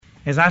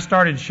As I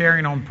started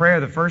sharing on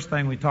prayer, the first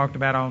thing we talked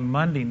about on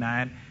Monday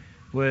night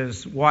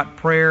was what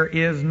prayer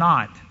is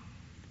not.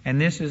 And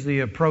this is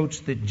the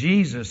approach that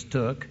Jesus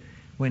took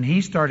when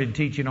He started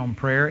teaching on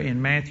prayer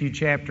in Matthew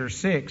chapter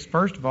 6.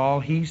 First of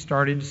all, He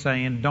started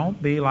saying, don't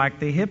be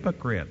like the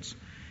hypocrites.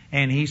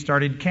 And He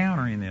started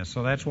countering this.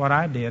 So that's what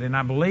I did. And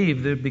I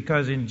believe that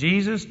because in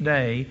Jesus'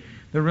 day,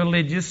 the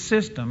religious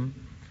system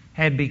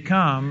had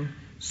become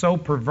so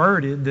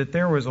perverted that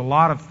there was a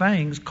lot of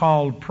things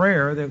called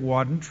prayer that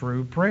wasn't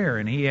true prayer.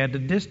 And He had to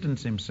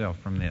distance Himself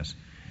from this.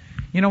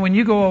 You know, when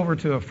you go over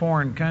to a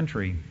foreign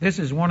country, this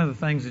is one of the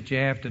things that you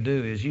have to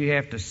do, is you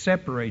have to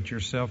separate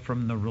yourself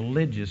from the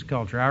religious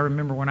culture. I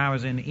remember when I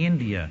was in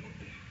India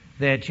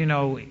that,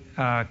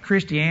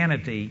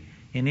 Christianity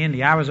in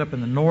India, I was up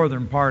in the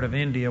northern part of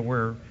India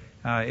where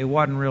it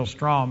wasn't real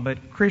strong,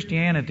 but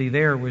Christianity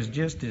there was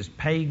just as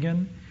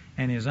pagan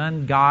and as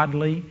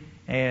ungodly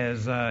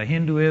as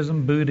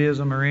Hinduism,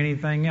 Buddhism, or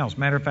anything else.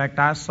 Matter of fact,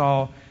 I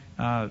saw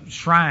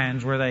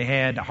shrines where they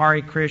had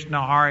Hare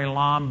Krishna, Hare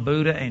Ram,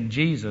 Buddha, and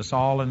Jesus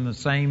all in the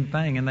same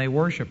thing, and they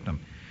worshiped them.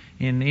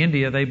 In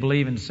India, they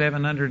believe in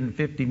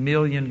 750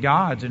 million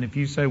gods, and if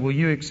you say, will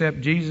you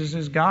accept Jesus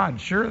as God?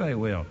 Sure they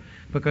will,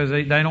 because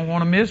they don't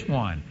want to miss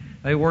one.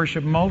 They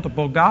worship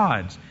multiple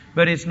gods,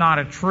 but it's not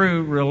a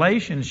true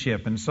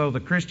relationship, and so the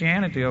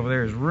Christianity over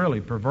there is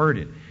really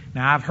perverted.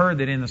 Now, I've heard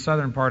that in the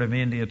southern part of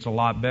India it's a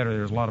lot better.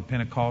 There's a lot of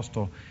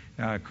Pentecostal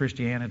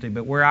Christianity,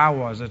 but where I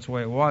was, that's the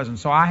way it was. And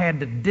so I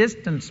had to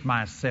distance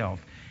myself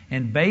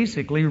and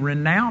basically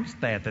renounce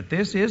that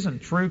this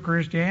isn't true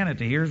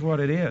Christianity. Here's what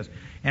it is.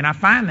 And I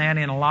find that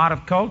in a lot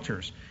of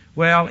cultures.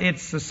 Well,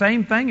 it's the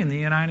same thing in the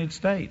United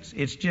States.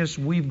 It's just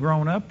we've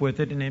grown up with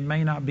it, and it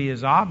may not be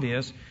as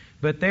obvious,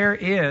 but there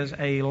is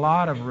a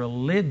lot of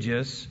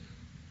religious,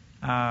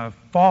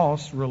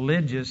 false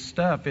religious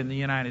stuff in the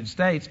United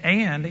States,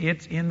 and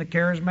it's in the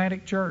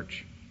charismatic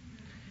church.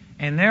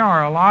 And there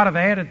are a lot of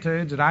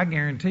attitudes that I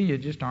guarantee you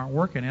just aren't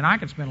working. And I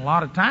could spend a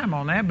lot of time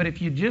on that, but if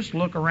you just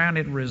look around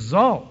at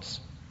results,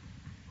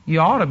 you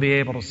ought to be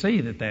able to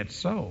see that that's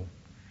so.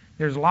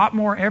 There's a lot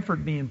more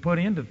effort being put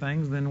into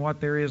things than what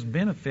there is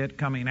benefit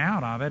coming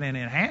out of it, and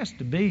it has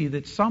to be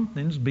that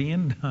something's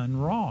being done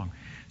wrong.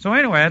 So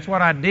anyway, that's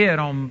what I did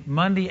on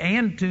Monday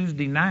and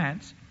Tuesday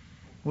nights,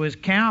 was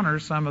counter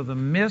some of the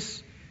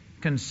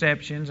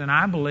misconceptions and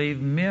I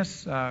believe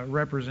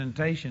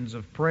misrepresentations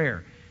of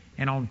prayer.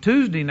 And on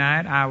Tuesday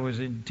night, I was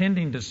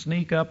intending to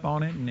sneak up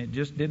on it, and it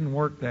just didn't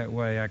work that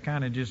way. I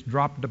kind of just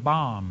dropped a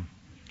bomb.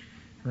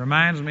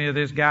 Reminds me of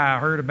this guy I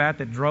heard about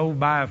that drove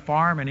by a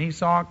farm, and he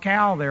saw a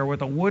cow there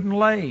with a wooden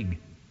leg.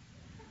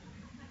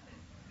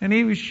 And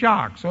he was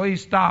shocked, so he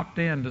stopped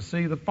in to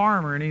see the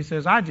farmer, and he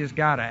says, I just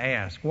got to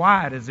ask,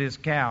 why does this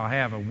cow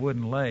have a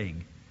wooden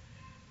leg?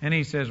 And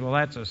he says, well,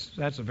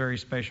 that's a very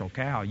special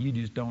cow. You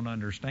just don't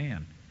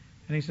understand.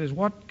 And he says,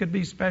 what could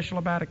be special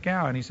about a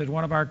cow? And he said,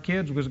 one of our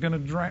kids was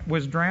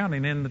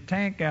drowning in the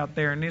tank out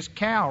there, and this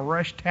cow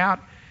rushed out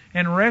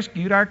and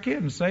rescued our kid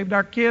and saved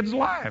our kid's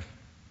life.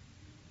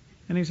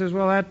 And he says,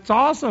 well, that's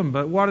awesome,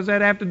 but what does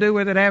that have to do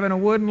with it having a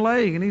wooden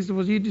leg? And he said,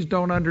 well, you just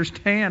don't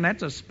understand.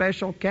 That's a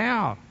special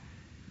cow.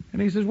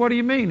 And he says, what do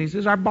you mean? He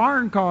says, our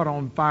barn caught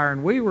on fire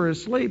and we were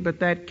asleep, but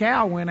that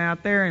cow went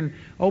out there and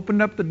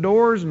opened up the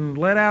doors and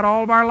let out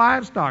all of our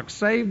livestock,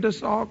 saved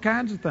us all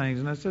kinds of things.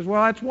 And I says,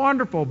 well, that's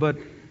wonderful, but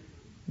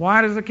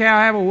why does the cow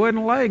have a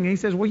wooden leg? And he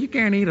says, well, you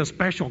can't eat a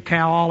special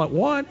cow all at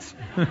once.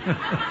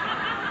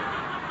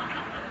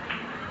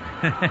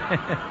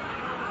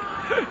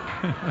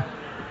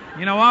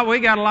 You know what? We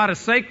got a lot of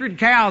sacred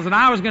cows, and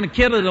I was going to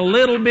kill it a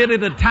little bit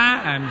at a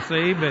time,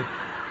 see, but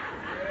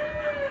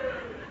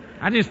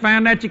I just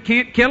found out you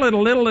can't kill it a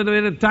little bit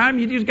at a time.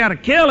 You just got to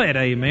kill it,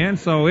 amen.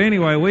 So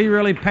anyway, we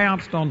really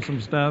pounced on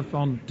some stuff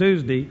on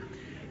Tuesday.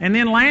 And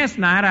then last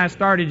night I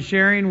started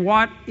sharing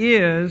what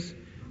is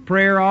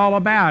prayer all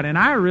about. And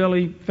I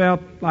really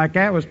felt like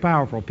that was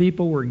powerful.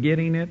 People were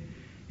getting it.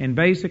 And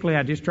basically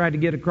I just tried to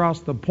get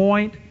across the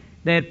point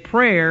that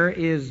prayer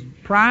is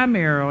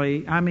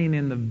primarily,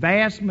 in the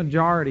vast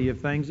majority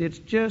of things, it's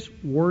just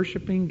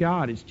worshiping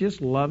God. It's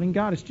just loving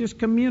God. It's just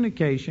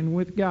communication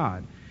with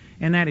God.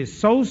 And that is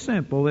so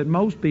simple that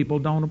most people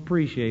don't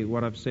appreciate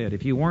what I've said.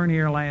 If you weren't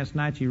here last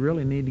night, you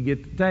really need to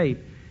get the tape.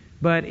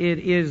 But it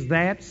is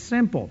that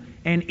simple.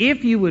 And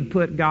if you would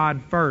put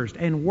God first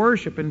and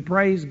worship and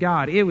praise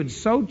God, it would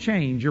so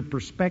change your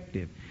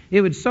perspective. It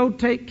would so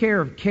take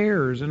care of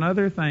cares and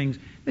other things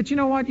that, you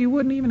know what, you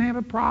wouldn't even have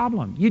a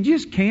problem. You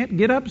just can't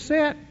get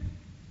upset.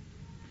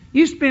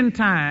 You spend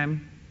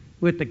time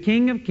with the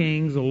King of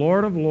Kings, the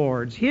Lord of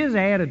Lords, His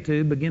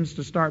attitude begins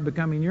to start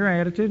becoming your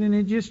attitude, and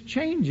it just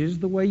changes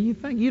the way you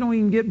think. You don't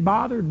even get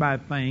bothered by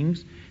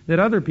things that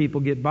other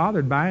people get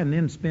bothered by and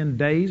then spend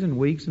days and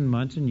weeks and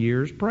months and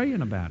years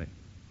praying about it.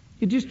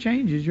 It just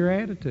changes your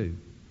attitude.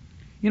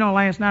 You know,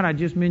 last night I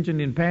just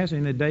mentioned in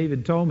passing that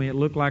David told me it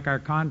looked like our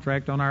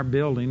contract on our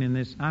building, and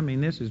this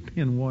has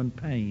been one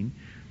pain,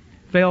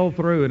 fell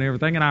through and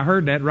everything, and I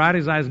heard that right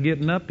as I was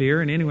getting up here,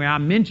 and anyway, I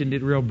mentioned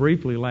it real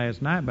briefly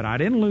last night, but I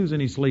didn't lose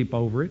any sleep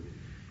over it,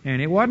 and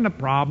it wasn't a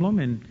problem,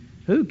 and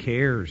Who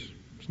cares?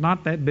 It's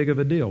not that big of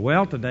a deal.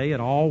 Well, today it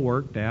all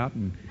worked out,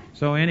 and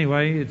so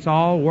anyway, it's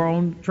all we're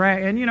on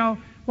track. And you know,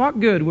 what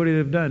good would it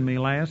have done me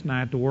last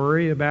night to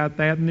worry about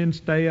that and then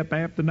stay up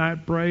half the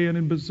night praying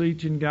and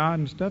beseeching God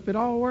and stuff? It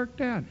all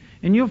worked out.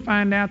 And you'll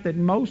find out that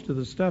most of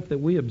the stuff that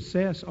we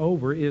obsess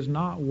over is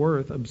not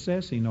worth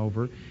obsessing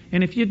over.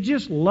 And if you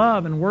just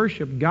love and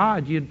worship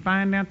God, you'd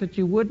find out that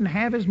you wouldn't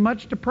have as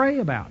much to pray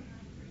about.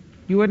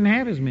 You wouldn't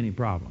have as many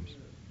problems.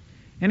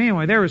 And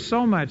anyway, there was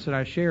so much that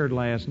I shared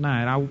last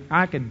night.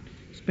 I could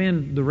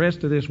spend the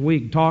rest of this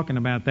week talking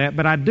about that,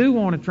 but I do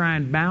want to try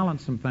and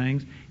balance some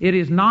things. It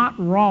is not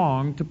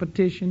wrong to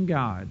petition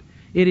God.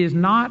 It is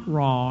not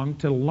wrong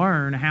to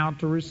learn how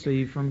to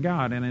receive from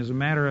God. And as a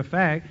matter of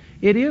fact,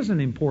 it is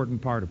an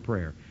important part of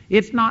prayer.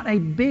 It's not a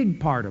big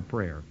part of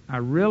prayer. I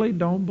really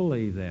don't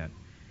believe that.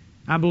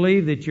 I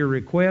believe that your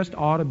request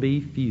ought to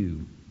be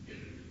few.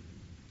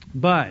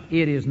 But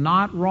it is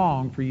not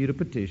wrong for you to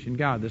petition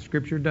God. The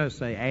Scripture does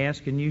say,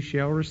 ask and you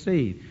shall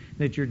receive,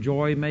 that your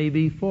joy may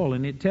be full.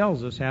 And it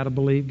tells us how to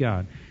believe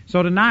God.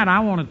 So tonight I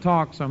want to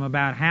talk some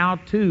about how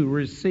to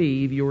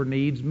receive your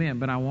needs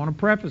met. But I want to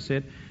preface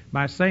it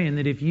by saying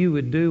that if you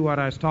would do what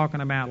I was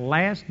talking about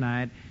last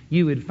night,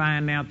 you would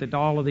find out that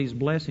all of these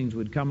blessings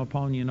would come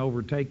upon you and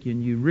overtake you,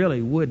 and you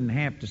really wouldn't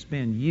have to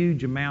spend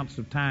huge amounts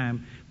of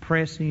time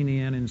pressing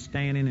in and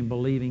standing and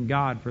believing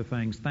God for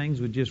things. Things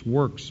would just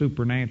work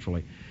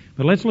supernaturally.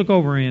 But let's look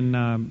over in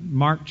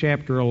Mark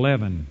chapter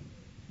 11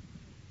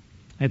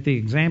 at the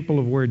example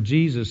of where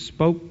Jesus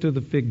spoke to the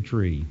fig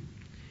tree.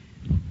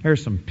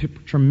 There's some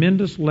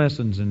tremendous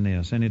lessons in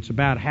this, and it's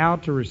about how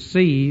to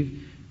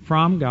receive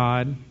from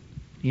God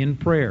in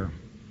prayer.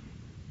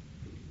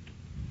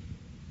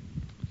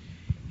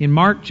 In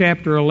Mark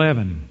chapter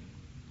 11,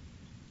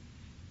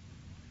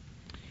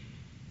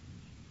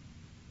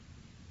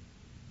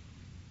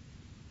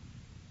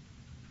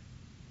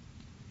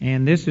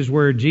 and this is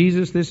where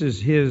Jesus, this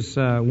is his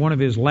one of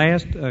his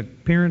last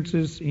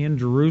appearances in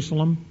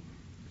Jerusalem,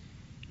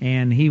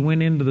 and he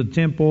went into the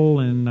temple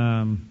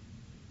and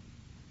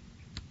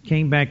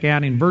came back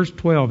out. In verse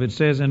 12 it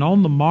says, and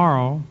on the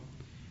morrow,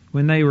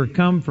 when they were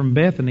come from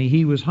Bethany,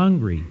 he was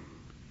hungry,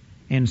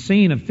 and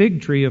seeing a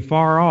fig tree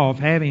afar off,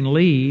 having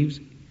leaves,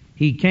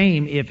 he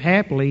came, if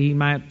haply he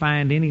might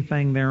find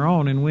anything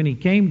thereon. And when he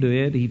came to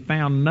it, he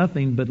found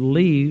nothing but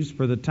leaves,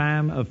 for the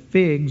time of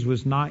figs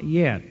was not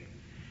yet.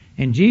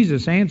 And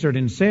Jesus answered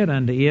and said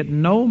unto it,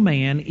 no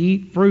man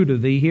eat fruit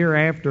of thee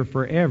hereafter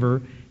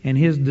forever. And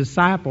his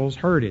disciples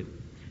heard it.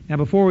 Now,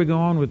 before we go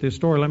on with this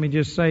story, let me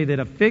just say that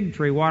a fig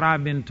tree, what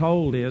I've been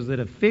told is that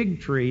a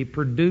fig tree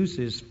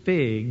produces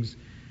figs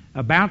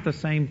about the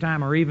same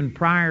time or even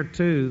prior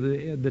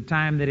to the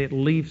time that it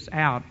leaves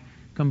out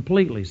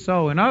completely.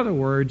 So, in other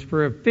words,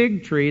 for a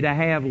fig tree to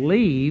have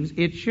leaves,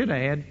 it should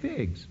have had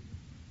figs.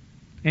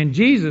 And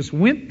Jesus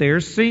went there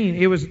seeing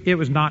it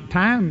was not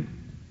time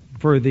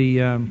for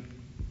the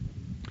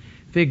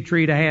fig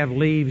tree to have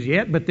leaves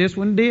yet, but this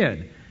one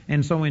did.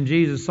 And so when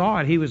Jesus saw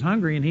it, he was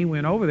hungry, and he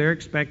went over there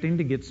expecting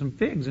to get some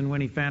figs. And when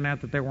he found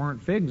out that there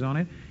weren't figs on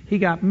it, he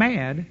got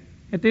mad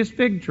at this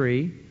fig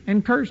tree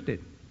and cursed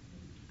it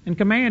and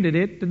commanded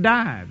it to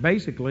die,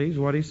 basically, is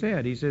what he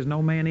said. He says,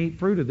 no man eat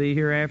fruit of thee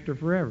hereafter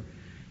forever.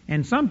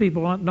 And some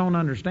people don't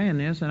understand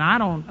this, and I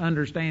don't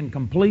understand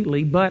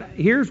completely, but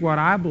here's what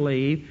I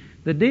believe.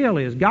 The deal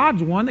is,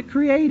 God's one that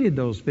created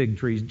those fig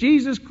trees.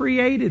 Jesus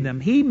created them.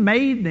 He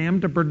made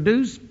them to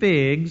produce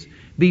figs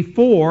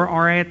before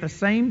or at the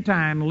same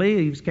time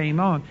leaves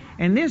came on.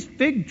 And this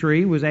fig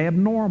tree was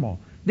abnormal.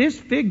 This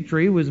fig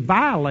tree was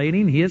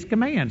violating His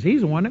commands.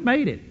 He's the one that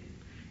made it.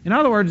 In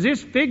other words,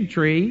 this fig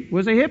tree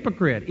was a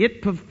hypocrite.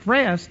 It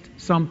professed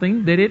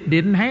something that it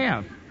didn't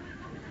have.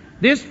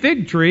 This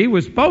fig tree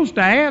was supposed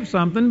to have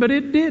something, but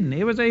it didn't.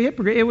 It was a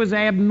hypocrite. It was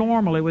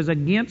abnormal. It was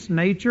against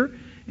nature,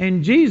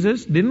 and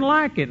Jesus didn't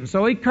like it, and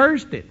so He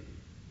cursed it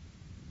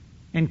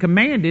and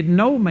commanded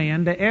no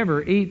man to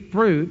ever eat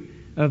fruit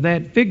of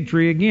that fig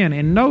tree again.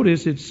 And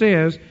notice it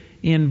says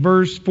in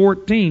verse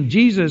 14,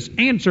 Jesus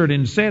answered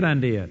and said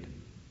unto it.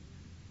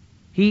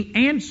 He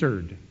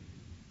answered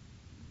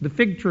the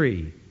fig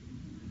tree.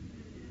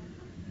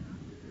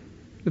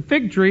 The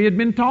fig tree had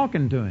been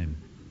talking to him.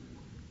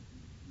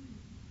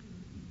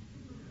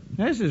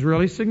 This is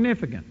really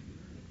significant.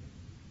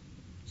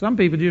 Some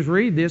people just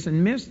read this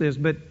and miss this,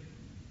 but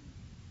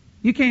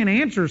you can't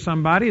answer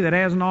somebody that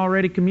hasn't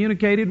already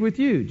communicated with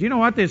you. Do you know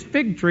what? This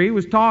fig tree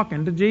was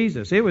talking to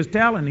Jesus. It was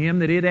telling him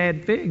that it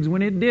had figs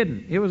when it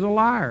didn't. It was a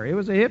liar. It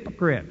was a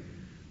hypocrite.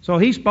 So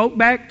he spoke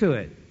back to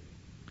it.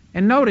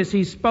 And notice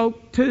he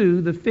spoke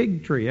to the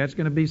fig tree. That's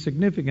going to be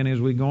significant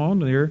as we go on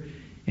there.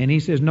 And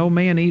he says, no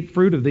man eat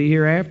fruit of thee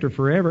hereafter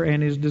forever.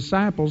 And his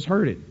disciples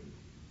heard it.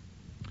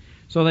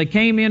 So they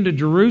came into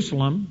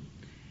Jerusalem,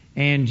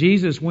 and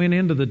Jesus went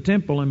into the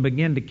temple and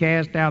began to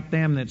cast out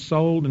them that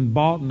sold and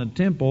bought in the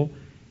temple,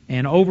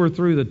 and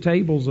overthrew the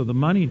tables of the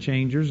money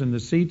changers and the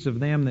seats of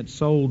them that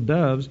sold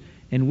doves,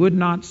 and would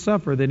not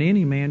suffer that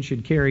any man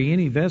should carry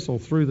any vessel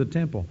through the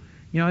temple.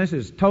 You know, this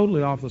is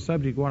totally off the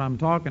subject of what I'm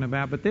talking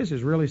about, but this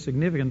is really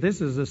significant.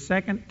 This is the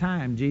second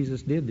time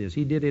Jesus did this.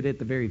 He did it at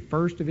the very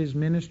first of his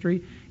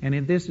ministry,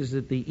 and this is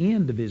at the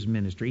end of his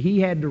ministry. He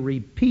had to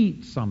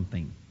repeat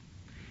something.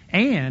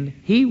 And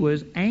he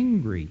was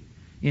angry.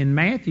 In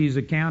Matthew's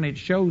account, it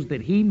shows that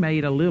he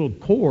made a little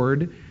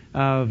cord he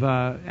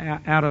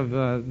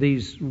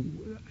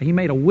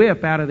made a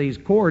whip out of these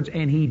cords,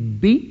 and he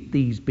beat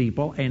these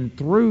people and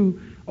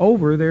threw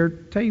over their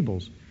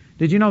tables.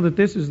 Did you know that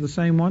this is the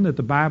same one that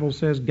the Bible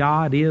says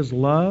God is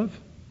love?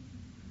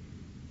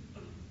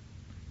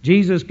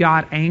 Jesus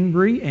got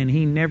angry and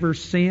he never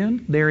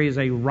sinned. There is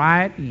a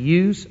right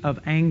use of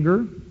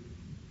anger.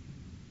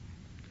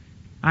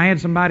 I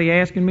had somebody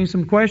asking me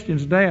some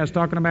questions today. I was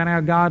talking about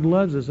how God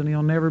loves us and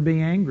he'll never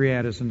be angry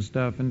at us and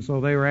stuff. And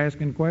so they were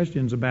asking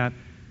questions about,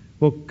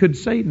 well, could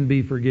Satan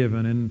be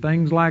forgiven and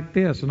things like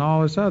this and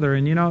all this other.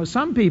 And you know,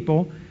 some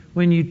people,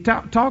 when you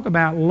talk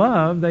about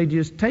love, they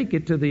just take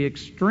it to the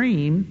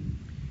extreme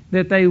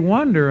that they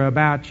wonder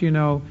about, you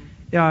know,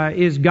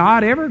 is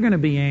God ever going to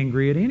be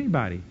angry at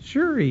anybody?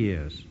 Sure he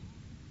is.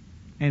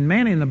 And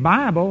man, in the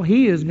Bible,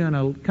 he is going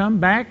to come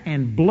back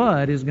and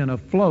blood is going to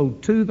flow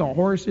to the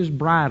horses'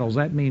 bridles.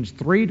 That means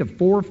 3 to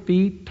 4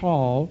 feet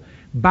tall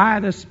by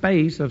the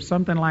space of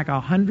something like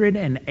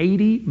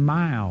 180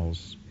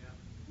 miles.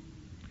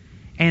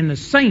 And the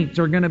saints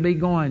are going to be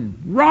going,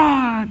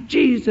 "Rah,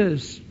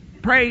 Jesus!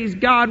 Praise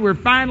God, we're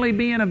finally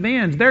being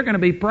avenged." They're going to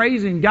be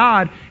praising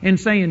God and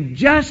saying,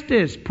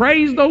 "Justice!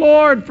 Praise the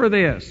Lord for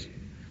this."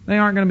 They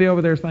aren't going to be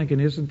over there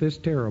thinking, "Isn't this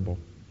terrible?"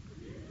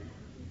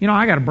 You know,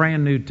 I got a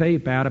brand new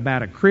tape out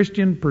about a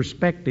Christian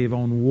perspective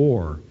on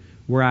war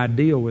where I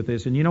deal with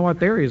this. And you know what?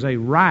 There is a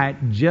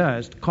right,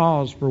 just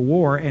cause for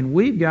war. And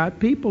we've got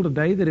people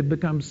today that have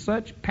become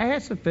such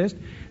pacifists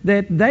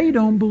that they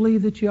don't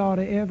believe that you ought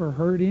to ever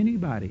hurt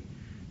anybody.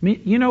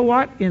 You know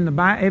what? In the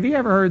Bible, have you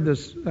ever heard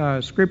this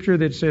scripture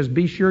that says,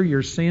 "Be sure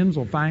your sins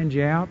will find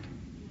you out"?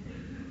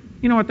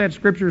 You know what that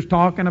scripture is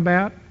talking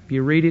about? If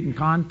you read it in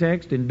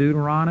context in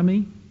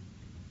Deuteronomy,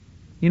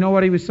 you know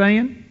what he was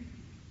saying?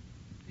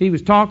 He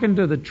was talking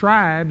to the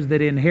tribes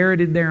that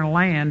inherited their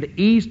land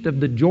east of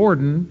the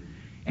Jordan,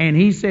 and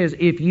he says,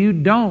 if you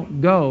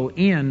don't go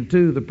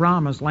into the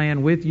promised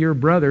land with your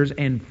brothers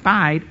and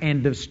fight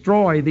and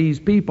destroy these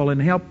people and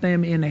help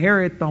them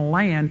inherit the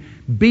land,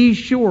 be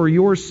sure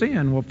your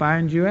sin will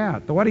find you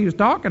out. So what he was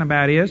talking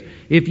about is,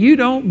 if you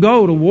don't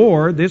go to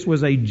war, this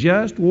was a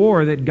just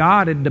war that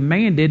God had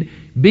demanded,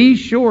 be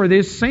sure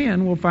this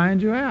sin will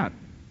find you out.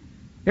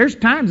 There's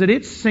times that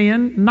it's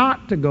sin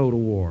not to go to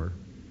war.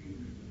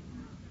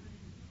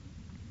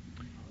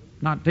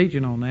 Not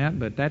teaching on that,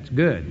 but that's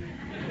good.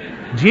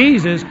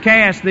 Jesus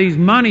cast these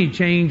money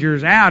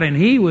changers out, and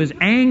he was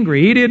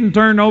angry. He didn't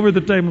turn over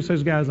the table and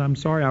says, "Guys, I'm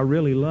sorry, I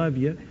really love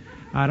you.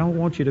 I don't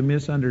want you to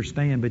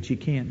misunderstand, but you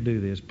can't do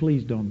this.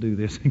 Please don't do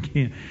this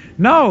again."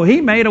 No,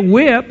 he made a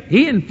whip.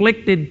 He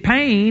inflicted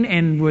pain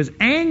and was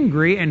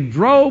angry and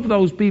drove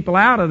those people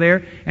out of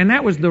there, and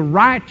that was the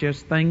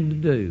righteous thing to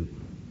do.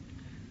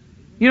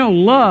 You know,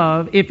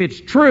 love, if it's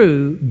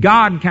true,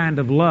 God kind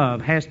of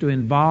love, has to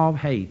involve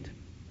hate.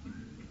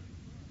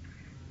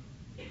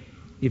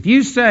 If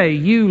you say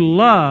you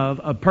love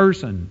a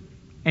person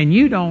and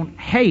you don't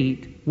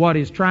hate what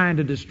is trying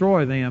to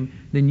destroy them,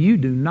 then you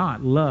do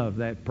not love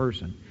that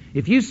person.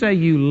 If you say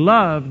you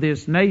love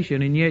this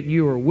nation and yet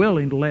you are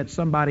willing to let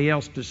somebody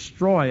else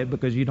destroy it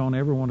because you don't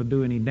ever want to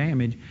do any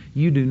damage,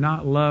 you do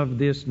not love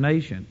this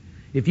nation.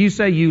 If you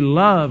say you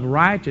love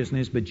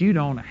righteousness but you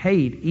don't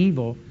hate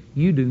evil,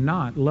 you do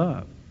not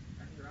love.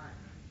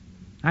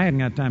 I hadn't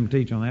got time to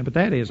teach on that, but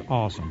that is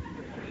awesome.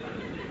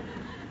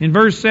 In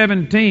verse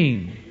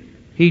 17,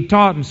 he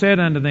taught and said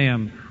unto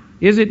them,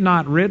 "Is it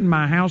not written,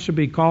 my house shall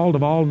be called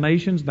of all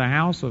nations the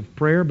house of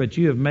prayer, but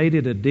you have made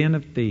it a den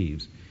of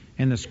thieves?"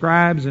 And the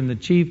scribes and the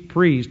chief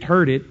priests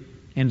heard it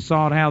and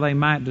sought how they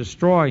might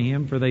destroy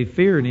him, for they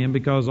feared him,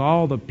 because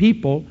all the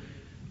people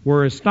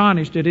were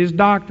astonished at his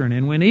doctrine.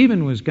 And when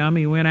even was come,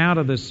 he went out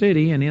of the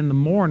city, and in the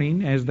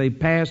morning, as they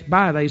passed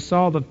by, they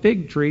saw the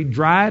fig tree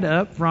dried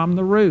up from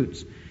the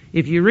roots.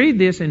 If you read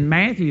this in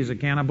Matthew's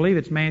account, I believe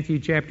it's Matthew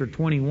chapter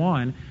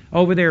 21,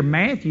 over there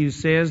Matthew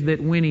says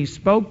that when he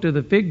spoke to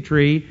the fig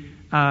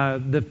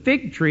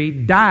tree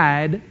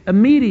died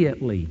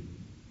immediately.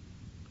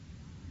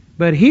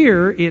 But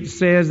here it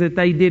says that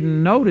they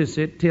didn't notice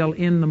it till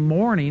in the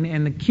morning,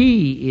 and the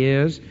key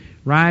is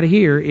right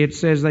here. It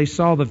says they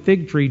saw the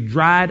fig tree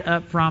dried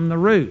up from the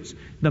roots.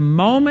 The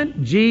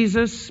moment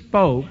Jesus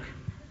spoke,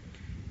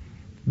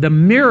 the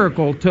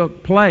miracle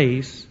took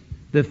place.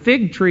 The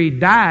fig tree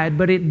died,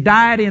 but it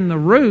died in the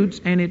roots,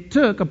 and it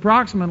took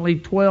approximately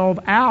 12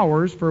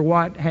 hours for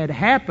what had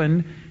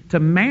happened to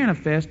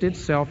manifest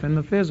itself in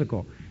the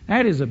physical.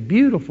 That is a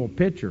beautiful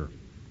picture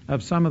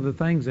of some of the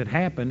things that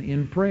happen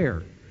in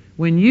prayer.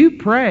 When you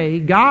pray,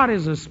 God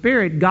is a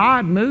spirit.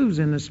 God moves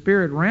in the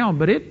spirit realm,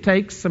 but it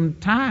takes some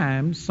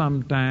time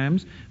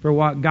sometimes for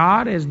what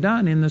God has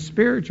done in the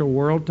spiritual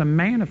world to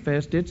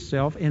manifest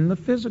itself in the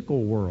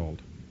physical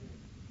world.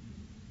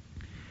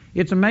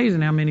 It's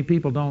amazing how many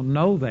people don't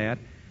know that.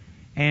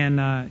 And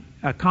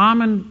a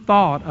common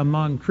thought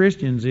among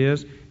Christians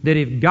is that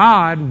if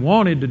God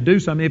wanted to do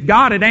something, if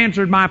God had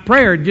answered my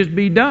prayer, it'd just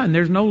be done.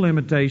 There's no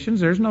limitations.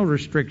 There's no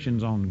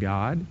restrictions on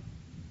God.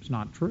 It's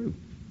not true.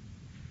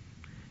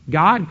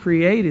 God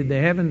created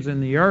the heavens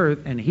and the earth,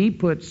 and He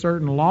put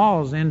certain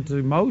laws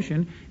into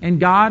motion, and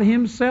God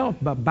Himself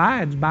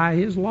abides by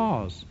His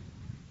laws.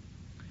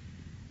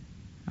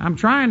 I'm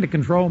trying to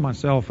control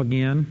myself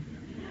again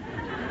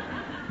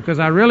because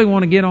I really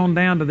want to get on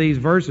down to these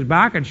verses, but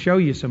I could show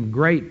you some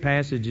great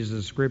passages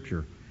of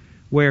Scripture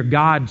where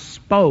God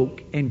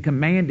spoke and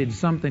commanded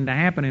something to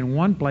happen. In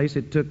one place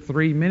it took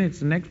 3 minutes,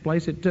 the next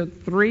place it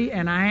took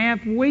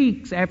 3.5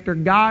 weeks after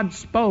God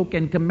spoke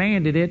and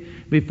commanded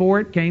it before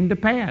it came to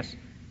pass.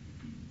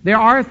 There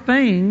are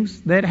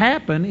things that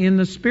happen in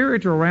the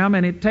spiritual realm,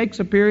 and it takes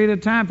a period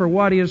of time for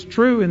what is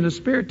true in the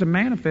spirit to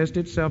manifest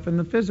itself in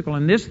the physical.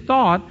 And this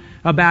thought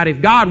about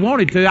if God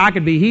wanted to, I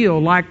could be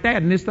healed like that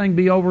and this thing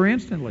be over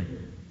instantly.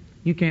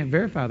 You can't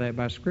verify that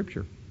by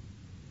Scripture.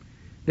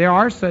 There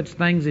are such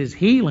things as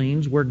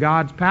healings where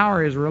God's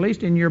power is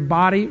released and your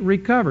body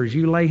recovers.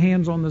 You lay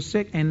hands on the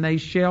sick and they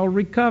shall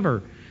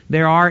recover.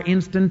 There are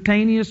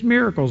instantaneous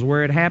miracles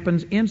where it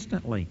happens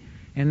instantly.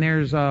 And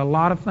there's a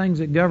lot of things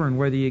that govern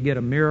whether you get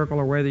a miracle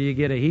or whether you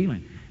get a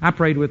healing. I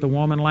prayed with a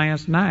woman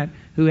last night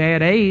who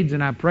had AIDS,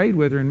 and I prayed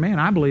with her, and man,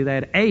 I believe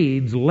that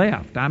AIDS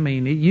left. I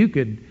mean, you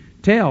could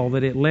tell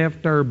that it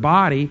left her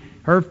body.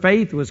 Her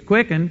faith was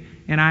quickened,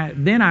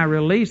 and then I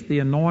released the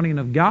anointing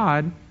of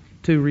God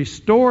to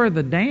restore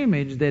the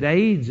damage that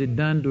AIDS had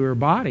done to her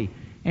body.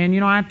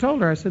 And, I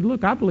told her, I said,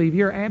 look, I believe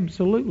you're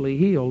absolutely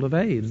healed of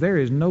AIDS. There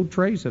is no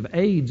trace of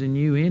AIDS in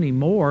you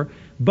anymore.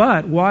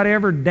 But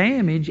whatever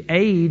damage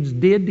AIDS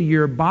did to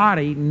your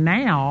body,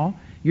 now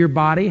your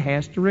body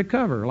has to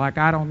recover. Like,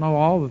 I don't know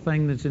all the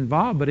thing that's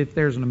involved, but if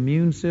there's an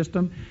immune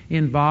system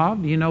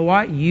involved, you know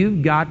what?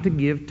 You've got to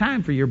give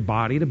time for your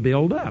body to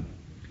build up.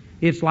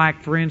 It's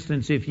like, for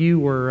instance, if you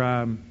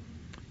were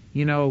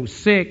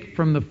sick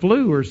from the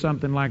flu or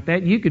something like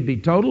that, you could be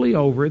totally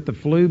over it, the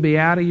flu be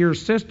out of your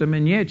system,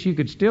 and yet you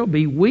could still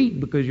be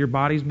weak because your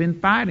body's been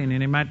fighting,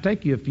 and it might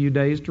take you a few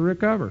days to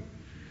recover.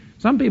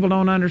 Some people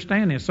don't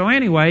understand this. So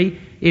anyway,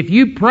 if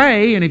you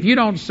pray and if you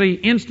don't see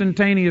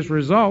instantaneous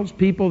results,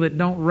 people that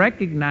don't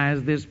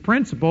recognize this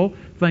principle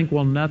think,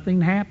 well, nothing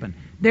happened.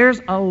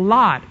 There's a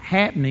lot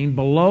happening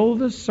below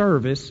the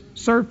surface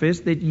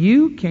that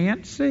you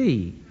can't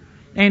see.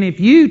 And if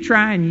you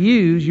try and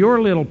use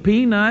your little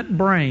peanut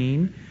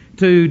brain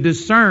to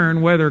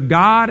discern whether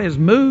God has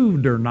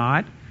moved or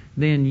not,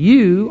 then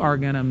you are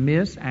going to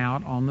miss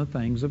out on the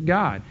things of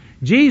God.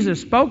 Jesus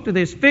spoke to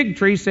this fig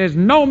tree, says,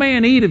 no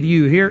man eat of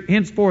you here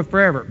henceforth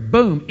forever.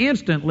 Boom,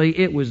 instantly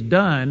it was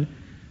done.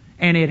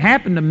 And it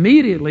happened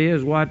immediately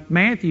is what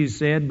Matthew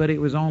said, but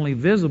it was only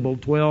visible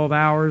 12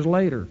 hours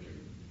later.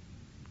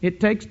 It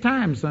takes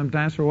time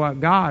sometimes for what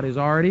God has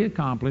already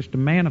accomplished to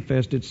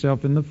manifest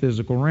itself in the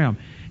physical realm.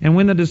 And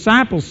when the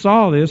disciples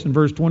saw this, in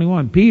verse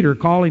 21, Peter,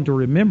 calling to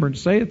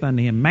remembrance, saith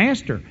unto him,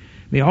 Master,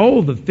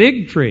 behold, the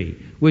fig tree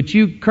which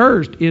you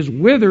cursed is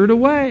withered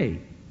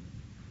away.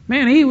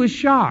 Man, he was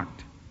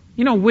shocked.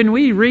 When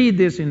we read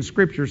this in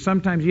Scripture,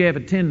 sometimes you have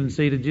a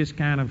tendency to just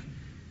kind of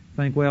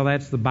think, well,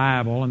 that's the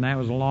Bible, and that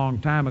was a long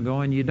time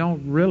ago, and you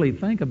don't really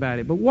think about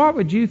it. But what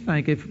would you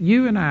think if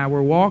you and I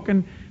were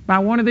walking by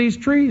one of these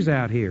trees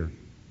out here,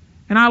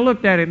 and I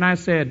looked at it and I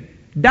said,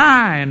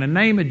 die in the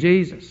name of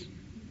Jesus.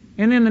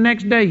 And then the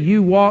next day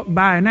you walk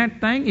by and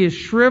that thing is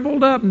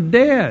shriveled up and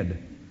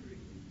dead.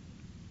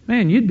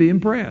 Man, you'd be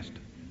impressed.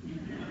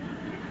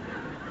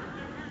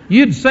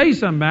 You'd say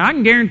something. I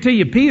can guarantee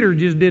you Peter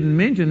just didn't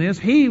mention this.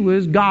 He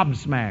was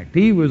gobsmacked.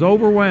 He was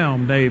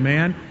overwhelmed,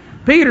 amen.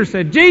 Peter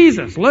said,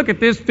 Jesus, look at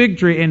this fig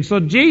tree. And so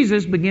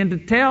Jesus began to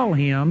tell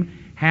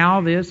him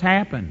how this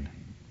happened.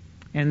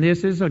 And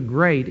this is a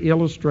great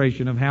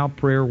illustration of how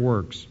prayer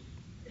works.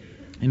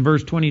 In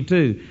verse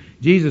 22,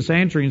 Jesus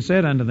answering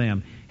said unto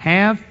them,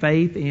 have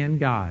faith in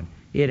God.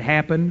 It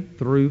happened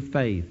through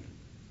faith.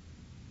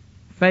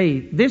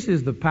 Faith, this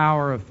is the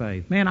power of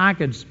faith. Man, I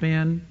could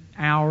spend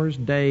hours,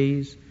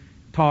 days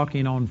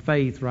talking on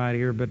faith right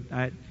here, but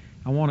I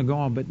want to go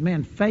on. But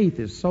man, faith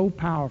is so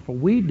powerful.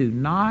 We do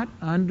not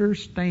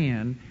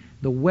understand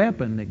the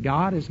weapon that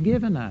God has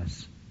given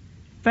us.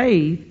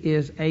 Faith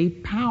is a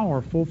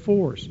powerful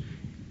force.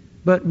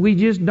 But we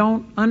just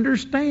don't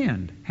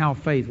understand how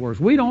faith works.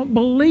 We don't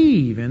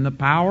believe in the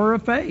power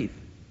of faith.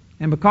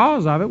 And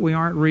because of it, we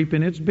aren't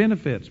reaping its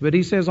benefits. But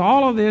he says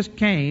all of this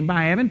came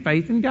by having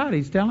faith in God.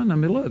 He's telling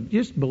them, look,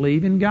 just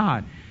believe in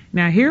God.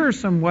 Now, here are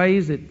some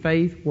ways that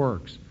faith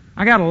works.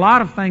 I got a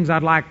lot of things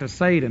I'd like to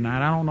say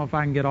tonight. I don't know if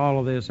I can get all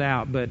of this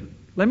out. But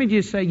let me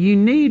just say, you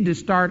need to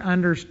start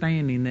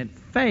understanding that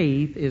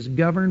faith is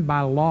governed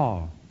by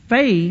law.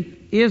 Faith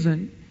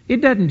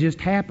it doesn't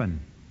just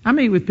happen. I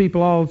meet with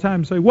people all the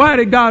time and say, why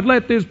did God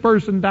let this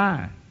person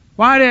die?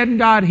 Why hadn't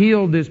God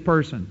healed this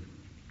person?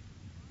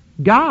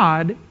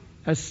 God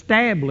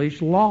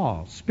established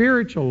laws,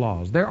 spiritual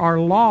laws. There are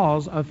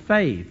laws of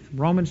faith.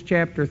 Romans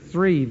chapter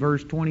 3,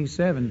 verse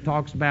 27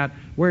 talks about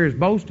where is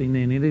boasting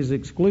then? It is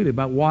excluded.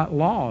 But what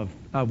law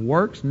of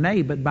works?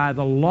 Nay, but by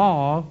the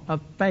law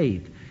of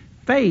faith.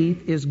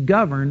 Faith is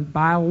governed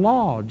by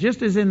law,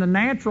 just as in the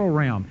natural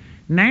realm.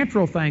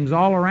 Natural things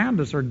all around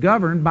us are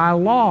governed by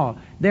law.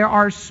 There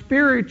are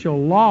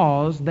spiritual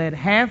laws that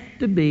have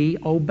to be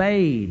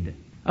obeyed.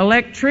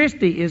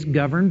 Electricity is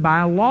governed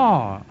by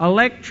law.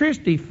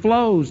 Electricity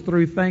flows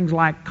through things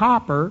like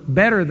copper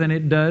better than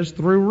it does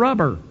through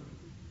rubber.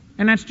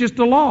 And that's just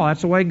a law.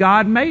 That's the way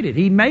God made it.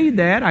 He made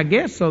that, I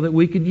guess, so that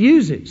we could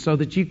use it, so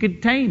that you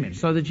could tame it,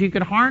 so that you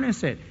could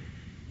harness it.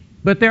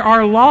 But there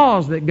are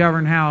laws that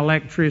govern how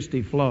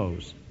electricity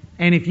flows.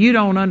 And if you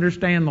don't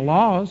understand the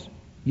laws,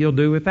 you'll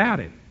do without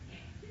it.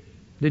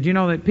 Did you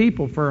know that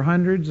people for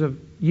hundreds of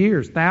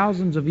years,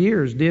 thousands of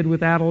years, did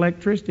without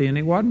electricity? And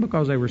it wasn't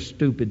because they were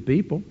stupid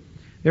people.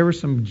 There were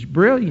some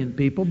brilliant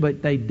people,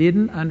 but they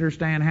didn't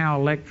understand how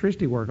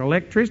electricity worked.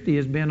 Electricity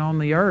has been on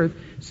the earth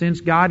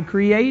since God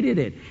created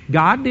it.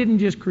 God didn't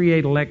just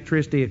create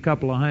electricity a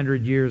couple of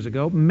hundred years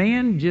ago.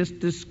 Men just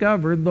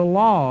discovered the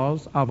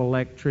laws of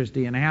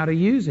electricity and how to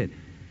use it.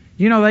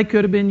 You know, they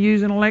could have been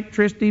using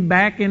electricity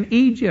back in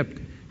Egypt,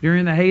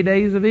 during the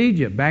heydays of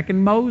Egypt, back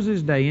in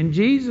Moses' day, in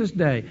Jesus'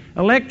 day.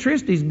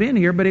 Electricity's been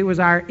here, but it was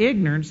our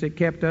ignorance that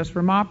kept us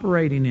from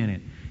operating in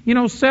it. You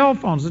know, cell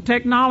phones, the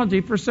technology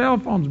for cell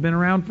phones has been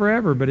around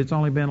forever, but it's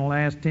only been the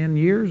last 10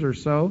 years or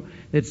so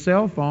that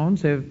cell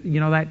phones have,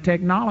 that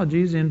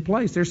technology is in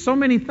place. There's so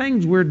many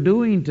things we're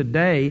doing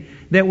today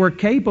that were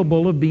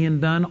capable of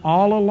being done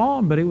all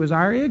along, but it was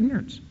our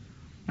ignorance.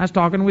 I was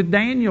talking with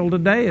Daniel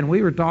today, and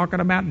we were talking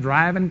about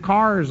driving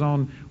cars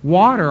on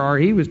water, or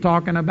he was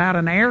talking about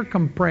an air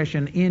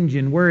compression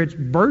engine where it's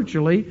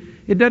virtually,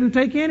 it doesn't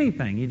take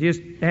anything. You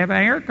just have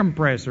an air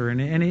compressor,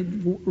 and it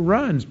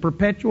runs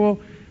perpetual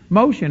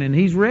motion, and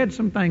he's read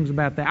some things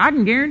about that. I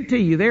can guarantee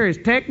you there is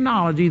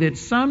technology that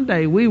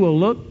someday we will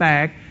look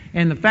back,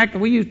 and the fact that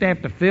we used to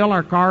have to fill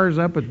our cars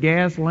up with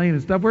gasoline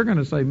and stuff, we're going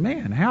to say,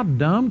 man, how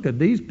dumb could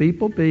these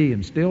people be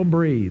and still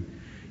breathe?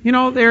 You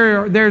know,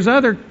 there's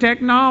other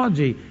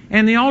technology,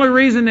 and the only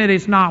reason that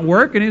it's not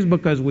working is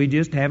because we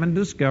just haven't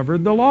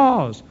discovered the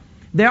laws.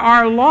 There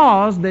are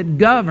laws that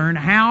govern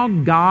how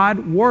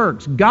God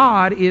works.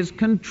 God is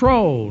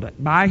controlled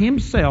by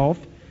Himself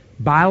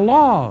by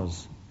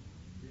laws.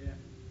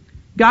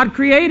 God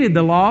created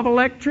the law of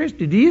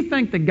electricity. Do you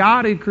think that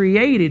God who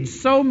created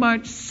so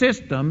much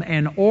system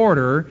and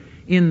order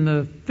in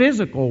the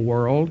physical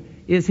world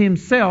is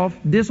Himself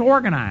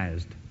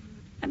disorganized?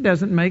 That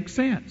doesn't make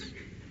sense.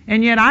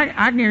 And yet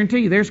I guarantee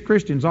you there's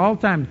Christians all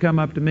the time that come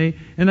up to me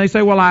and they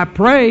say, well, I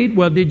prayed.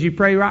 Well, did you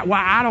pray right?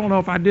 Well, I don't know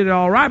if I did it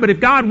all right, but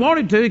if God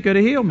wanted to, He could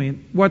have healed me.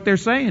 What they're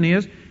saying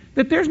is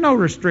that there's no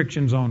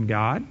restrictions on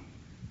God.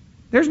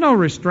 There's no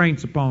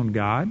restraints upon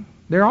God.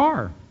 There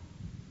are.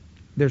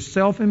 There's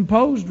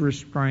self-imposed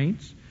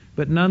restraints,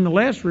 but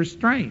nonetheless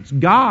restraints.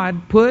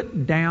 God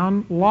put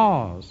down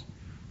laws.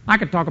 I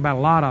could talk about a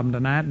lot of them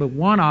tonight, but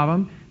one of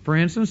them, for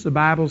instance, the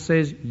Bible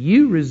says,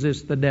 you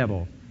resist the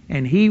devil,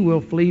 and he will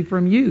flee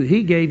from you.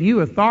 He gave you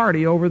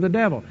authority over the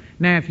devil.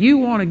 Now, if you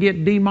want to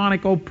get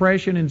demonic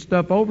oppression and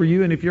stuff over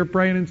you, and if you're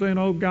praying and saying,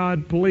 oh,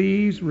 God,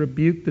 please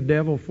rebuke the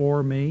devil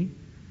for me.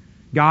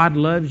 God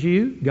loves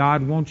you.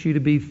 God wants you to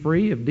be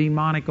free of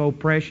demonic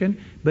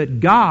oppression.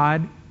 But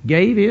God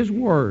gave His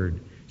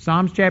word.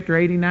 Psalms chapter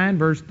 89,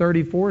 verse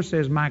 34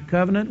 says, my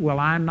covenant will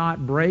I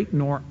not break,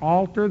 nor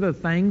alter the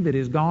thing that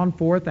is gone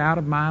forth out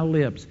of my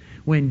lips.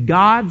 When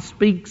God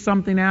speaks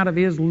something out of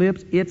His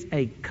lips, it's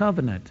a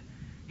covenant.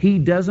 He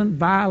doesn't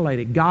violate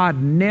it.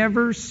 God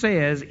never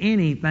says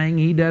anything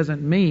He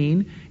doesn't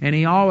mean, and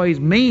He always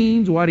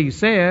means what He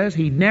says.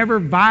 He never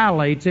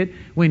violates it.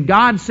 When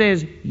God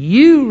says,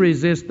 you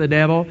resist the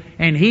devil,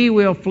 and he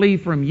will flee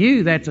from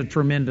you, that's a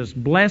tremendous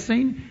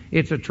blessing.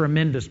 It's a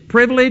tremendous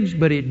privilege,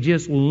 but it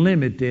just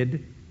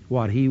limited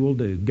what He will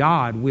do.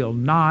 God will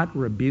not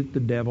rebuke the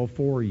devil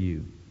for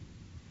you.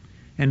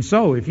 And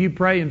so, if you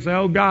pray and say,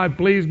 oh God,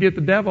 please get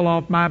the devil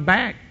off my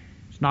back,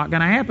 it's not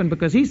going to happen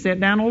because He set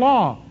down a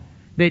law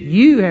that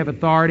you have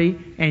authority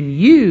and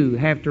you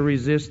have to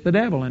resist the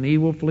devil and he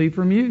will flee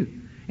from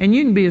you. And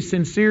you can be as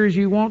sincere as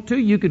you want to.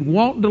 You could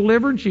want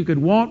deliverance, you could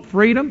want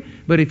freedom,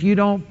 but if you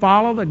don't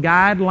follow the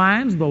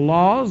guidelines, the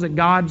laws that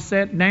God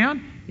set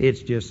down,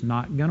 it's just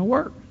not going to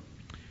work.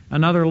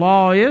 Another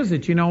law is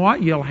that, you know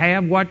what, you'll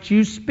have what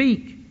you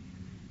speak.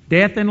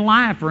 Death and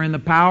life are in the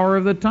power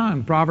of the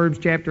tongue. Proverbs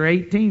chapter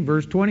 18,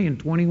 verse 20 and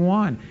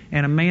 21.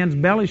 And a man's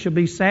belly shall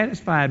be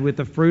satisfied with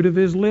the fruit of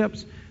his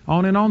lips.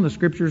 On and on the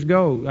Scriptures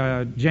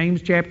go.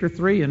 James chapter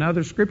 3 and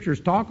other Scriptures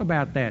talk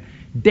about that.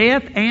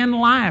 Death and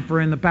life are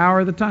in the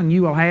power of the tongue.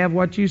 You will have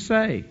what you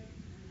say.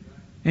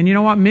 And you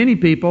know what? Many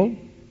people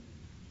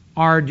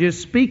are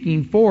just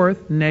speaking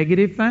forth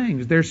negative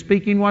things. They're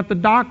speaking what the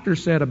doctor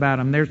said about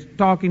them. They're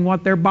talking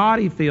what their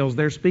body feels.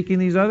 They're speaking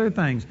these other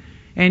things.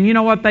 And you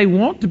know what? They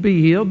want to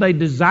be healed. They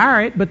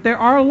desire it, but there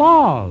are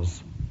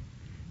laws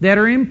that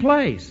are in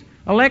place.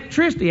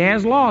 Electricity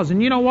has laws.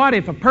 And you know what?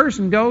 If a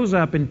person goes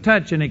up and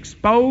touch an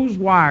exposed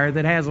wire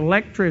that has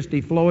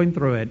electricity flowing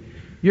through it,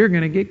 you're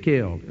going to get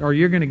killed, or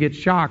you're going to get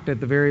shocked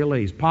at the very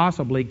least,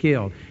 possibly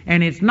killed.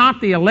 And it's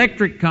not the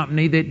electric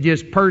company that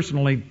just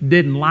personally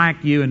didn't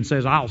like you and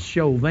says, I'll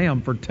show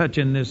them for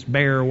touching this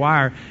bare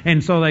wire,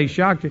 and so they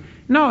shocked you.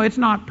 No, it's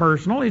not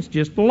personal. It's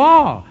just the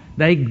law.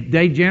 They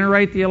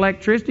generate the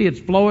electricity. It's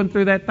flowing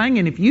through that thing,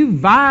 and if you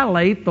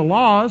violate the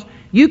laws,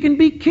 you can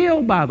be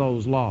killed by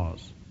those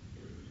laws.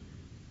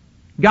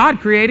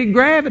 God created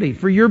gravity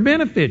for your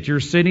benefit.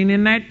 You're sitting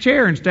in that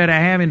chair. Instead of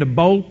having to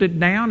bolt it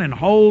down and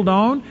hold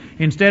on,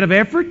 instead of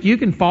effort, you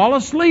can fall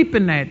asleep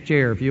in that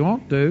chair if you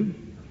want to.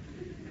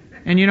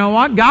 And you know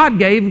what? God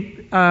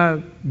gave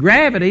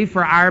gravity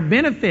for our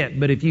benefit.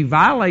 But if you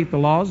violate the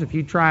laws, if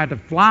you try to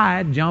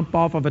fly, jump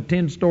off of a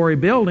 10-story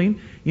building,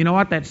 you know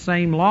what? That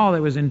same law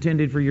that was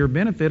intended for your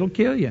benefit will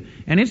kill you.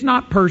 And it's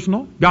not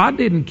personal. God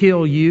didn't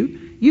kill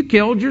you. You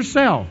killed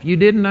yourself. You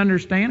didn't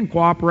understand and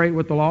cooperate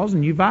with the laws,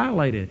 and you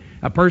violated it.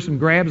 A person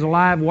grabs a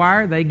live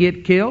wire, they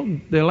get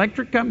killed. The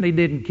electric company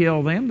didn't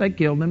kill them. They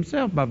killed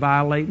themselves by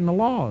violating the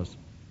laws.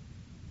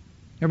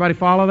 Everybody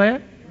follow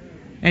that?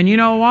 And you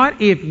know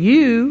what? If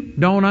you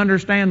don't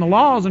understand the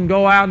laws and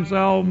go out and say,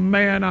 oh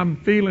man, I'm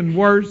feeling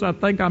worse, I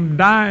think I'm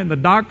dying, the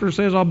doctor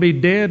says I'll be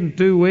dead in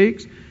 2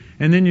 weeks,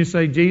 and then you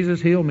say, Jesus,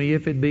 heal me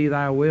if it be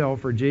thy will,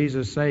 for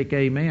Jesus' sake,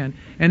 amen.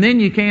 And then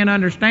you can't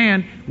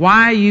understand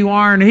why you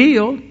aren't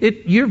healed.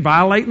 You're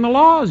violating the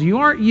laws. You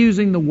aren't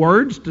using the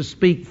words to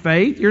speak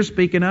faith. You're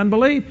speaking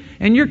unbelief.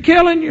 And you're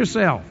killing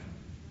yourself.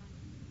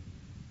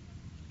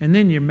 And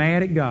then you're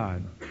mad at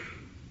God.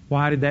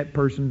 Why did that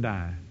person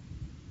die?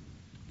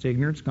 It's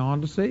ignorance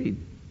gone to seed.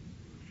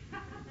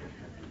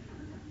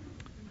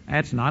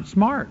 That's not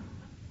smart.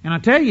 And I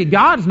tell you,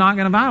 God's not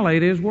going to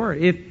violate His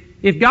word.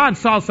 If God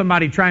saw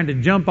somebody trying to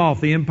jump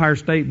off the Empire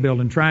State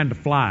Building, trying to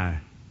fly,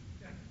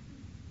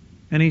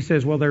 and He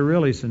says, well, they're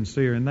really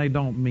sincere and they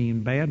don't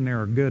mean bad and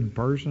they're a good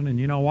person, and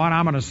you know what?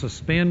 I'm going to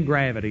suspend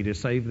gravity to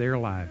save their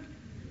life.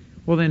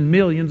 Well, then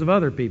millions of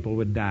other people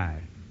would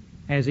die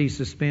as He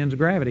suspends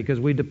gravity, because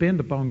we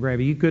depend upon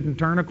gravity. You couldn't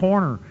turn a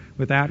corner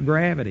without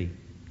gravity.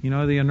 You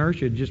know, the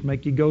inertia would just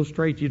make you go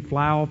straight. You'd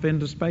fly off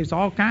into space.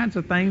 All kinds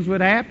of things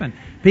would happen.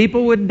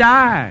 People would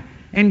die.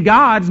 And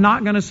God's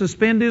not going to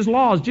suspend His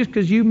laws just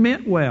because you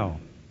meant well.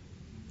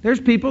 There's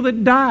people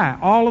that die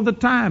all of the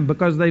time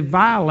because they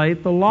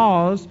violate the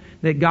laws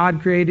that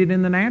God created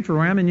in the natural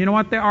realm. And you know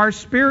what? There are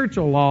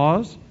spiritual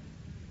laws,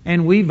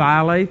 and we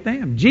violate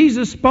them.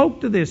 Jesus spoke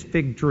to this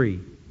fig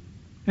tree.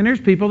 And there's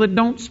people that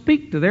don't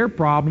speak to their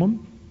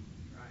problem.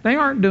 They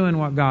aren't doing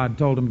what God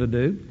told them to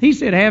do. He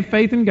said, have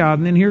faith in God.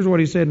 And then here's what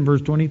He said in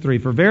verse 23.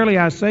 For verily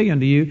I say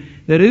unto you,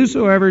 that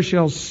whosoever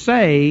shall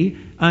say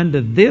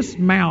unto this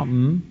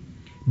mountain,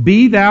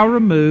 be thou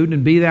removed,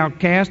 and be thou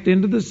cast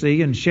into the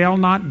sea, and shall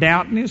not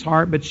doubt in his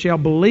heart, but shall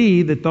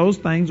believe that those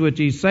things which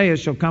he saith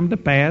shall come to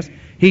pass,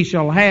 he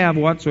shall have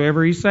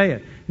whatsoever he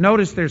saith.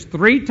 Notice there's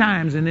 3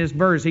 times in this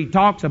verse he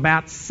talks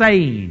about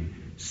saying,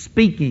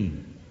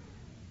 speaking.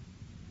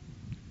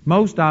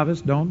 Most of us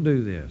don't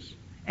do this.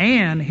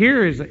 And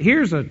here's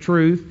a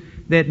truth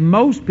that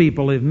most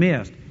people have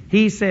missed.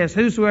 He says,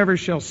 whosoever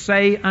shall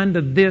say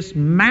unto this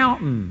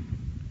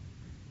mountain,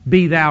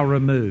 be thou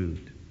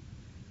removed.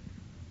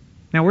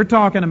 Now, we're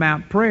talking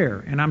about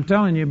prayer, and I'm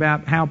telling you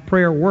about how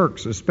prayer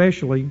works,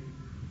 especially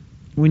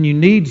when you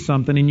need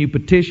something and you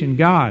petition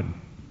God.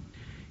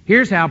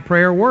 Here's how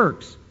prayer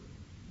works.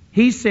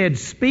 He said,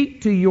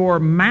 speak to your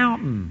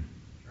mountain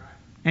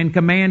and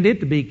command it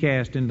to be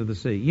cast into the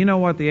sea. You know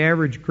what the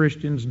average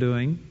Christian's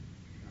doing?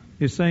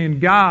 Is saying,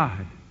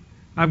 God,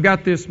 I've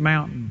got this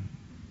mountain.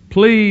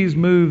 Please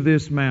move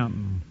this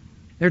mountain.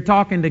 They're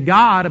talking to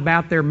God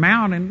about their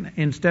mountain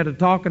instead of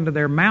talking to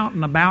their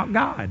mountain about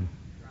God.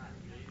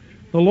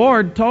 The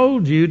Lord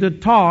told you to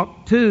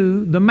talk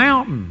to the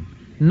mountain,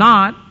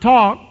 not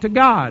talk to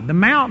God. The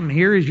mountain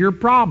here is your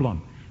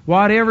problem.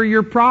 Whatever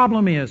your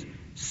problem is,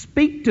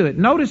 speak to it.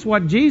 Notice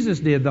what Jesus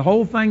did, the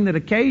whole thing that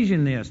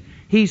occasioned this.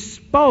 He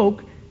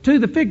spoke to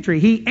the fig tree.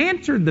 He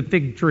answered the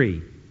fig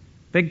tree.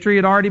 Fig tree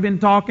had already been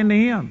talking to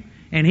him.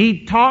 And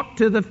he talked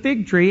to the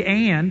fig tree,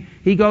 and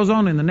he goes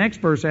on in the next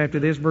verse after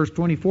this, verse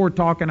 24,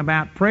 talking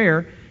about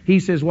prayer. He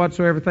says,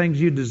 whatsoever things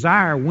you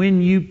desire,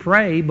 when you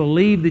pray,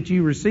 believe that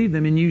you receive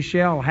them, and you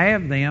shall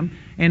have them.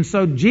 And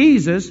so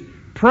Jesus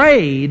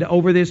prayed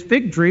over this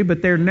fig tree,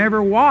 but there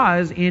never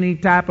was any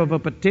type of a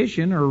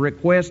petition or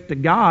request to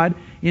God.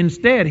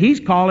 Instead, He's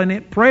calling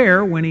it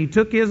prayer when He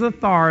took His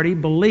authority,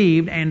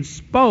 believed, and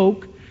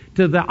spoke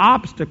to the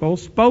obstacle,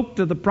 spoke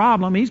to the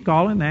problem. He's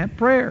calling that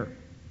prayer.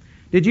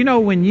 Did you know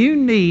when you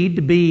need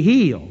to be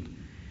healed,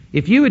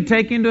 if you would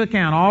take into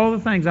account all of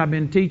the things I've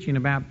been teaching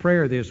about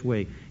prayer this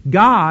week,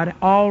 God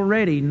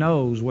already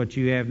knows what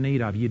you have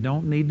need of. You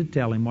don't need to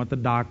tell Him what the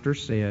doctor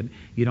said.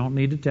 You don't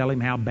need to tell Him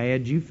how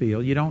bad you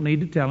feel. You don't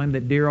need to tell Him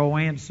that dear old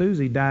Aunt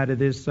Susie died of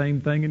this same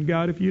thing, and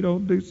God, if you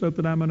don't do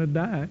something, I'm going to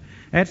die.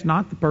 That's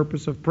not the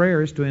purpose of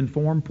prayer, is to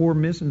inform poor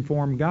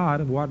misinformed God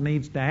of what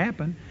needs to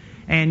happen.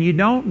 And you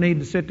don't need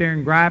to sit there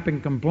and gripe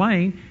and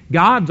complain.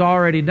 God's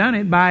already done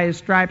it. By His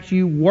stripes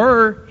you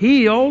were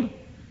healed.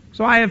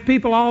 So I have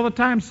people all the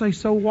time say,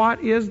 so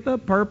what is the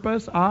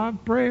purpose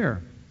of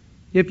prayer?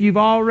 If you've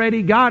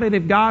already got it,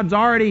 if God's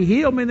already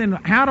healed me, then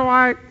how do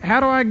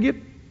I get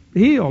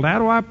healed? How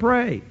do I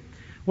pray?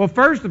 Well,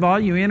 first of all,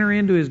 you enter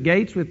into His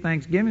gates with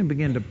thanksgiving,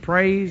 begin to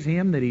praise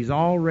Him that He's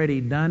already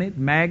done it,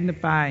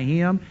 magnify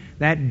Him.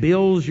 That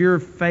builds your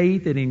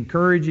faith, it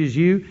encourages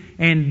you,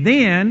 and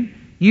then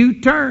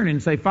you turn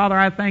and say, Father,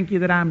 I thank You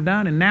that I'm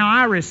done, and now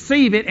I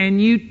receive it, and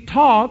you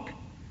talk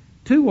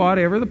to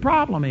whatever the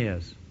problem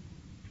is.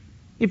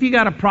 If you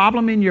got a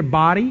problem in your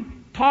body,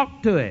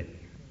 talk to it.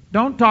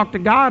 Don't talk to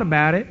God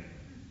about it.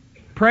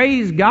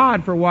 Praise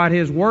God for what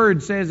His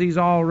Word says He's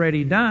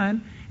already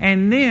done,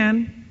 and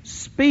then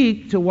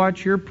speak to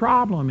what your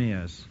problem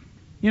is.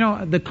 You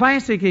know, the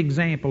classic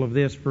example of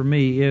this for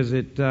me is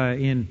that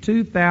in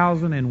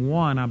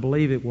 2001, I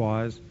believe it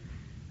was,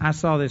 I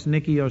saw this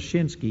Nikki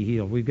Oshinsky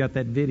healed. We've got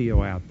that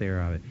video out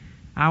there of it.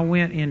 I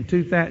went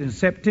in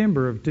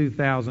September of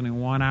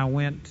 2001, I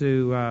went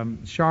to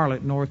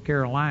Charlotte, North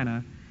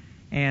Carolina,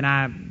 and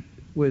I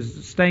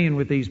was staying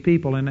with these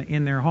people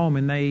in their home,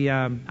 and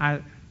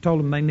I told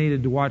them they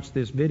needed to watch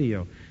this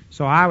video.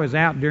 So I was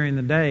out during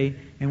the day,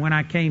 and when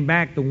I came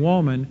back, the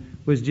woman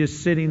was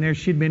just sitting there.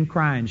 She'd been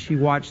crying. She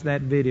watched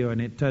that video, and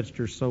it touched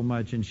her so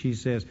much, and she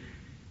says,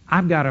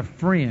 I've got a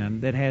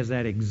friend that has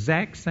that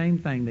exact same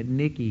thing that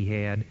Nikki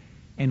had,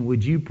 and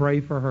would you pray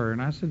for her?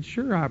 And I said,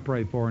 sure, I'll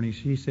pray for her. And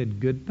she said,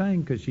 good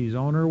thing, because she's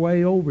on her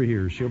way over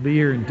here. She'll be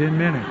here in 10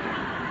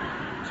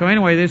 minutes. So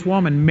anyway, this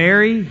woman,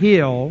 Mary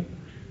Hill,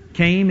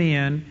 came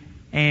in,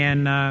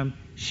 and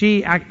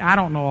I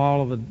don't know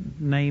all of the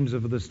names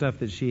of the stuff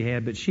that she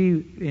had, but she,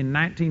 in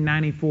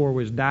 1994,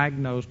 was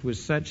diagnosed with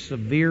such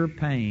severe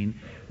pain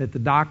that the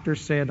doctor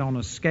said on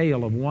a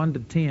scale of 1 to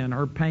 10,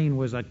 her pain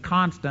was a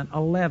constant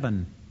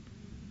 11.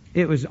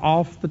 It was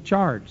off the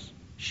charts.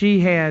 She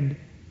had,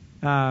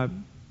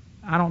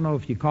 I don't know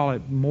if you call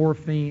it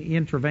morphine,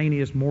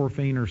 intravenous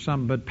morphine or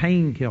something, but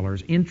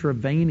painkillers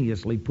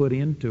intravenously put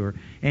into her.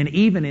 And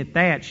even at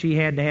that, she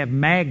had to have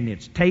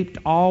magnets taped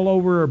all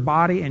over her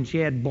body, and she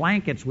had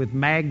blankets with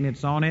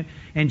magnets on it,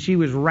 and she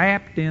was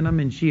wrapped in them,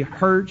 and she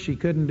hurt. She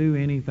couldn't do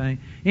anything.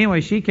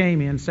 Anyway, she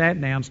came in, sat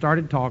down,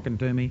 started talking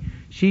to me.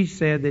 She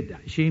said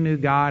that she knew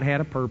God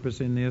had a purpose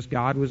in this.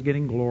 God was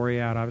getting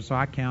glory out of it. So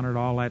I countered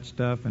all that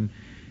stuff,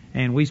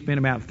 and we spent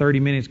about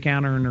 30 minutes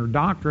countering her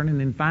doctrine, and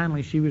then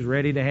finally she was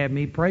ready to have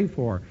me pray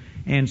for her.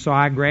 And so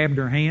I grabbed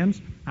her hands.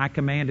 I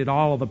commanded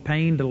all of the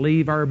pain to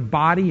leave her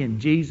body in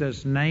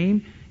Jesus'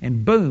 name,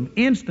 and boom,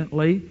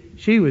 instantly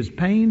she was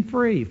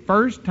pain-free.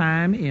 First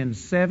time in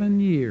 7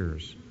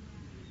 years.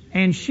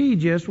 And she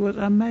just was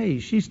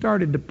amazed. She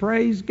started to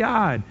praise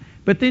God.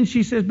 But then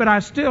she says, but I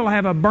still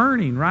have a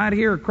burning right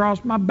here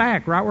across my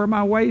back, right where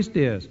my waist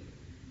is.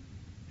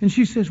 And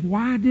she says,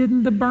 why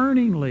didn't the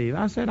burning leave?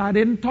 I said, I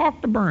didn't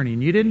talk to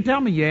burning. You didn't tell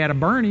me you had a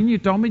burning. You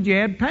told me you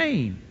had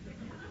pain.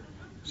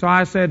 So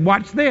I said,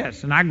 watch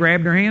this. And I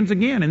grabbed her hands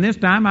again. And this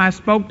time I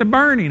spoke to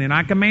burning, and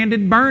I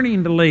commanded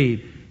burning to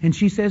leave. And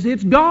she says,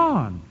 it's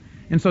gone.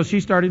 And so she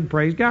started to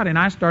praise God. And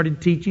I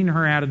started teaching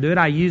her how to do it.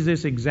 I used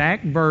this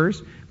exact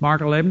verse, Mark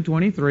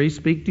 11:23,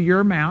 speak to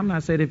your mountain. I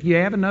said, if you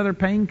have another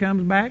pain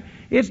comes back,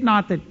 it's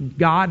not that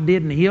God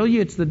didn't heal you.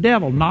 It's the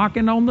devil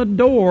knocking on the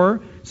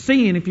door,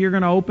 seeing if you're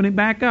going to open it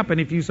back up. And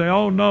if you say,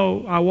 oh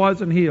no, I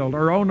wasn't healed,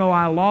 or oh no,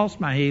 I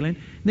lost my healing,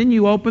 then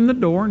you open the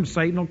door and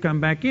Satan will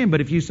come back in. But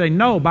if you say,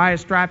 no, by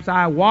His stripes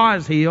I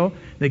was healed,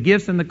 the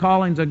gifts and the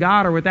callings of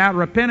God are without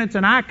repentance,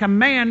 and I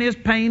command this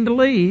pain to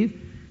leave,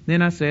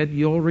 then I said,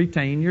 you'll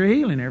retain your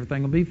healing.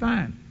 Everything will be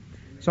fine.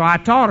 So I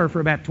taught her for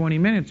about 20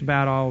 minutes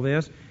about all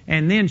this,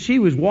 and then she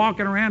was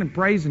walking around and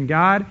praising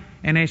God,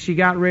 and as she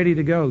got ready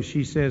to go,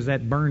 she says,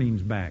 that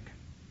burning's back.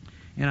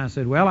 And I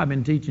said, well, I've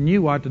been teaching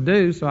you what to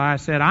do, so I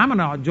said, I'm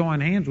going to join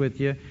hands with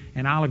you,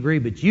 and I'll agree,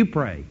 but you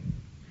pray.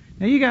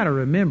 Now, you got to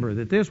remember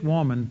that this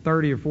woman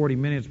 30 or 40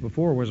 minutes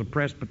before was a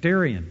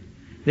Presbyterian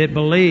that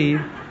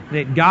believed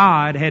that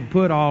God had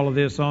put all of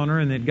this on her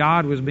and that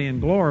God was being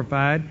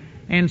glorified.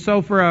 And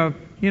so for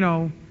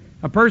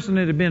a person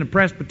that had been a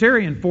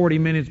Presbyterian 40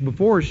 minutes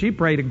before, she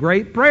prayed a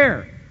great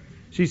prayer.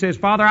 She says,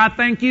 Father, I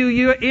thank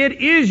you.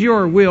 It is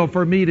your will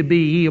for me to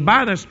be healed.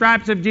 By the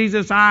stripes of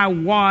Jesus, I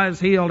was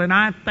healed, and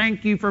I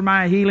thank you for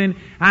my healing.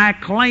 I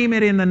claim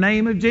it in the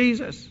name of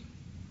Jesus.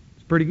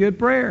 It's a pretty good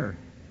prayer,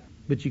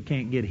 but you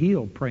can't get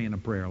healed praying a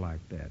prayer like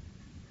that.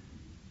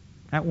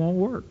 That won't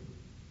work.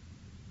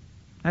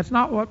 That's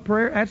not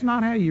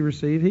how you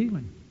receive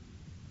healing.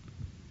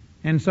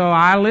 And so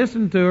I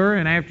listened to her,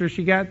 and after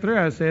she got through,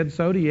 I said,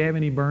 so do you have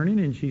any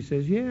burning? And she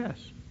says, yes,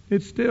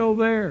 it's still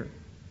there.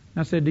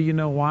 I said, do you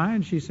know why?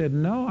 And she said,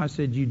 no. I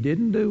said, you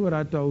didn't do what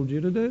I told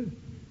you to do.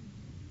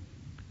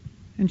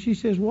 And she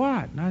says,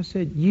 what? And I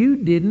said, you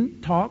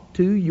didn't talk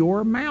to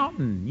your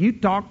mountain. You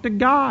talked to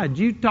God.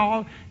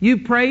 You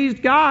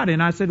praised God.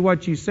 And I said,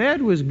 what you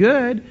said was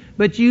good,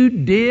 but you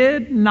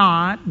did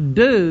not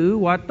do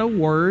what the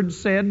Word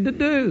said to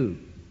do.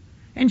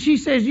 And she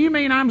says, you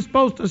mean I'm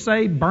supposed to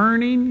say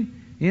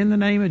burning in the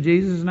name of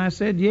Jesus? And I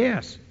said,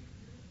 yes.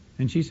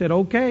 And she said,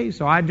 okay.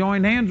 So I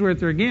joined hands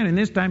with her again, and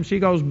this time she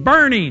goes,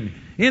 burning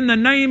in the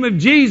name of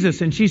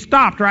Jesus. And she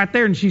stopped right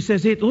there, and she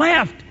says, it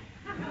left.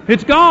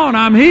 It's gone.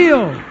 I'm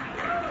healed.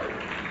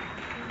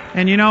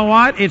 And you know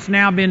what? It's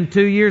now been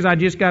 2 years. I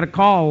just got a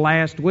call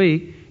last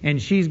week,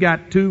 and she's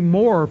got 2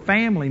 more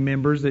family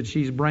members that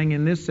she's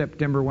bringing this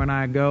September when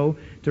I go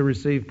to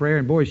receive prayer.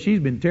 And boy, she's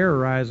been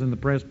terrorizing the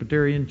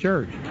Presbyterian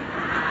Church.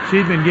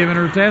 She's been giving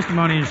her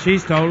testimony, and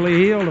she's totally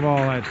healed of all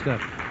that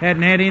stuff.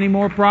 Hadn't had any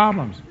more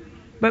problems.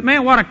 But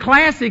man, what a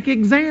classic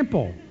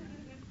example.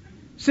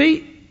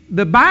 See,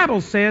 the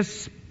Bible says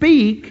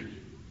speak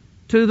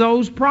to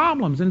those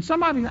problems. And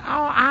somebody says,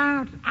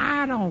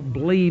 I don't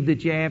believe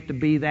that you have to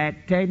be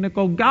that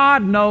technical.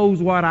 God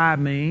knows what I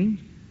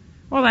mean.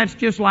 Well, that's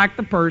just like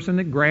the person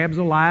that grabs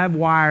a live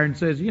wire and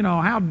says,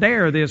 how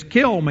dare this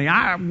kill me?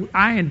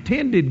 I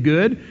intended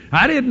good.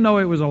 I didn't know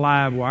it was a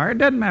live wire. It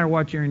doesn't matter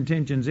what your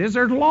intentions is.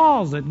 There's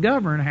laws that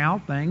govern how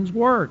things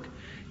work.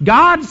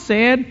 God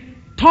said,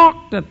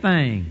 talk to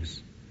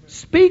things.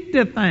 Speak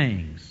to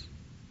things.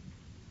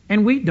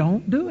 And we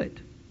don't do it.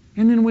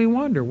 And then we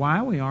wonder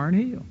why we aren't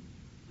healed.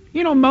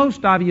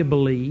 Most of you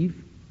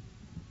believe.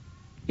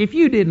 If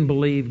you didn't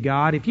believe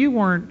God, if you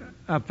weren't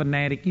a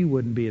fanatic, you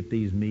wouldn't be at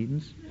these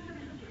meetings.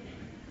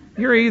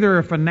 You're either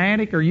a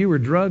fanatic or you were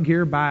drugged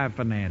here by a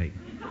fanatic.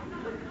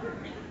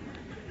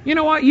 You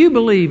know what? You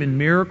believe in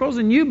miracles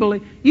and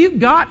you've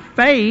got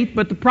faith,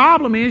 but the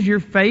problem is your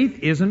faith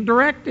isn't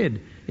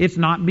directed. It's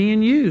not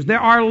being used. There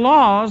are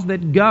laws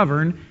that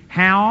govern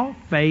how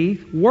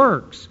faith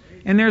works,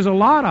 and there's a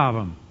lot of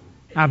them.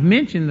 I've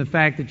mentioned the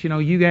fact that,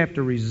 you have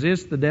to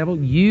resist the devil.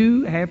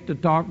 You have to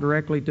talk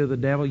directly to the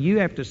devil. You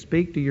have to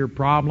speak to your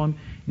problem.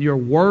 Your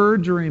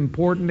words are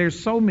important. There's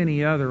so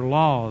many other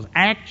laws.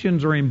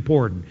 Actions are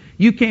important.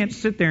 You can't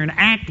sit there and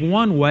act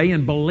one way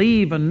and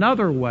believe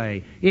another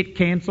way. It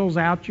cancels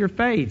out your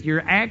faith.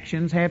 Your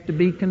actions have to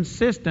be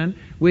consistent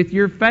with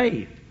your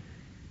faith.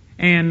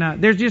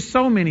 And there's just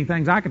so many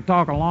things. I could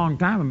talk a long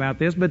time about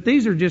this, but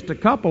these are just a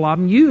couple of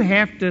them. You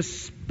have to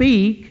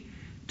speak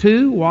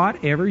to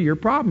whatever your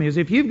problem is.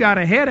 If you've got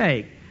a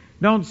headache,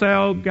 don't say,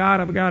 oh God,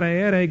 I've got a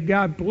headache.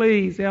 God,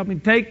 please help me.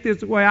 Take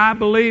this away. I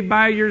believe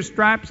by your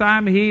stripes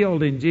I'm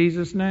healed in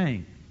Jesus'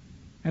 name.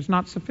 That's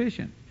not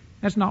sufficient.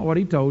 That's not what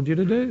He told you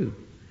to do.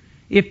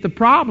 If the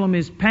problem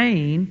is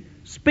pain,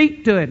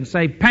 speak to it and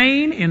say,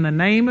 pain, in the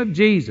name of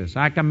Jesus,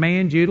 I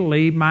command you to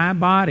leave my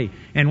body.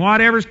 And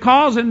whatever's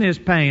causing this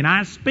pain,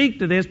 I speak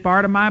to this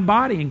part of my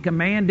body and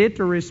command it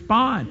to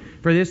respond,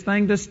 for this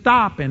thing to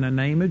stop in the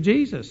name of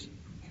Jesus.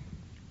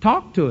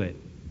 Talk to it.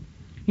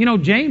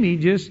 Jamie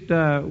just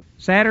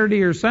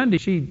Saturday or Sunday,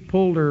 she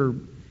pulled her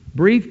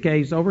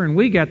briefcase over, and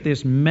we got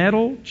this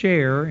metal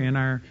chair in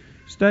our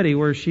study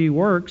where she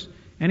works,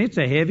 and it's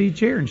a heavy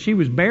chair, and she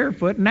was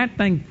barefoot, and that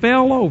thing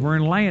fell over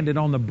and landed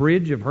on the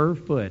bridge of her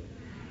foot.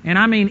 And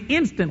I mean,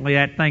 instantly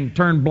that thing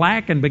turned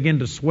black and began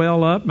to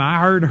swell up. And I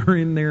heard her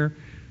in there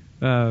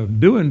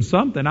doing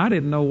something. I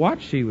didn't know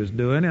what she was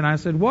doing, and I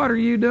said, what are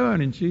you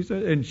doing? And she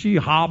said, and she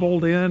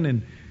hobbled in,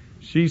 and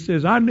she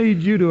says, I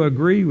need you to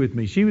agree with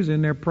me. She was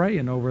in there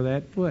praying over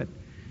that foot.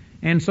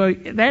 And so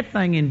that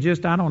thing in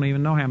just, I don't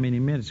even know how many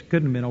minutes, it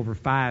couldn't have been over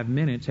 5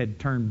 minutes, had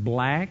turned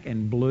black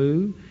and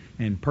blue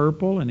and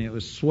purple, and it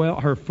was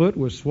her foot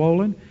was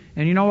swollen.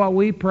 And you know what?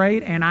 We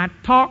prayed, and I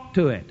talked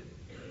to it.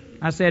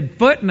 I said,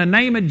 foot, in the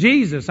name of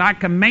Jesus, I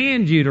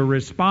command you to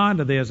respond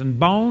to this. And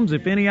bones,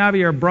 if any of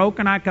you are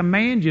broken, I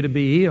command you to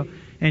be healed.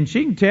 And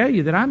she can tell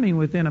you that,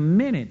 within a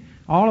minute,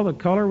 all of the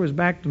color was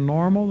back to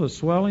normal, the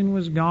swelling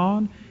was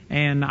gone,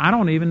 and I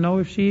don't even know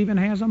if she even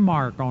has a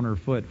mark on her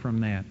foot from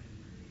that.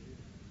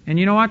 And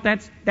you know what?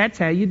 That's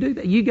how you do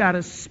that. You got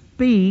to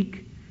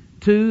speak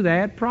to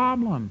that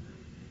problem.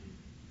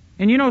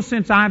 And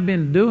since I've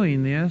been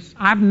doing this,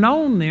 I've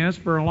known this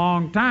for a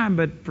long time,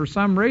 but for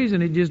some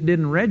reason it just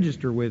didn't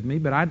register with me.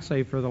 But I'd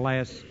say for the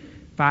last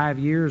 5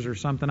 years or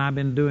something, I've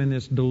been doing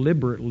this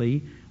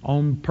deliberately,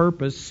 on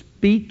purpose,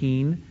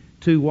 speaking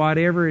to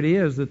whatever it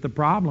is that the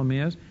problem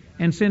is.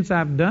 And since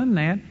I've done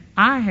that,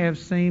 I have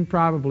seen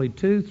probably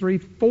 2, 3,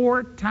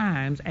 4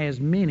 times as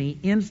many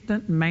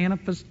instant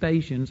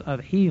manifestations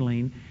of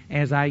healing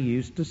as I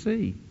used to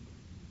see.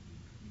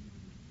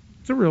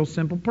 It's a real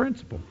simple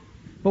principle.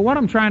 But what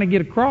I'm trying to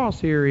get across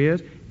here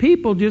is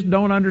people just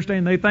don't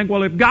understand. They think,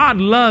 well, if God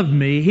loved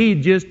me,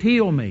 He'd just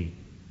heal me.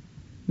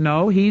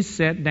 No, He's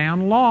set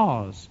down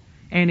laws,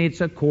 and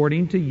it's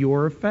according to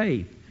your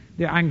faith.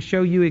 I can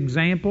show you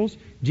examples.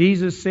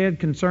 Jesus said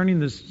concerning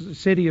the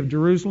city of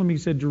Jerusalem, He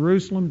said,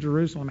 Jerusalem,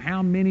 Jerusalem,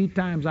 how many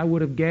times I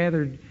would have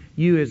gathered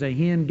you as a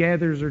hen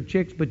gathers her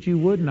chicks, but you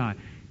would not.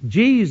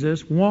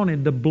 Jesus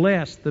wanted to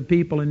bless the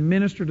people and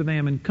minister to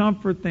them and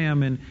comfort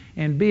them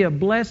and be a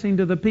blessing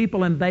to the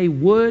people, and they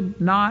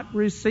would not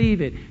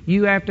receive it.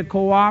 You have to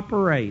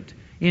cooperate.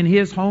 In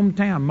His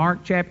hometown,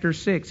 Mark chapter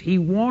 6, He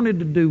wanted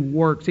to do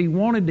works. He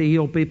wanted to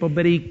heal people,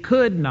 but He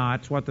could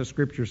not, that's what the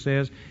Scripture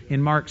says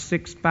in Mark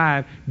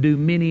 6:5, do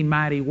many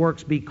mighty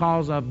works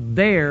because of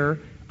their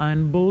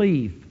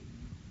unbelief.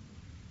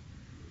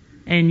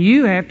 And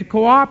you have to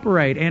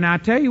cooperate. And I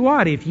tell you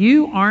what, if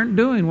you aren't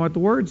doing what the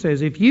Word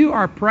says, if you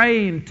are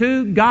praying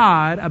to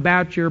God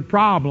about your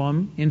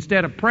problem,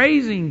 instead of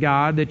praising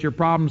God that your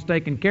problem's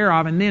taken care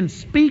of, and then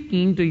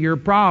speaking to your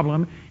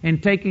problem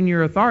and taking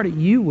your authority,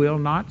 you will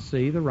not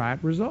see the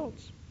right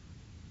results.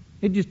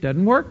 It just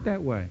doesn't work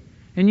that way.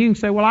 And you can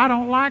say, well, I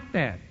don't like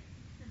that.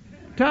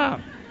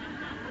 Tough.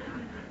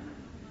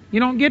 You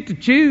don't get to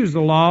choose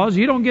the laws.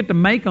 You don't get to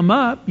make them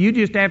up. You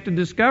just have to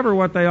discover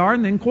what they are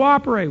and then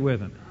cooperate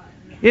with them.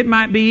 It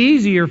might be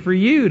easier for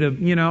you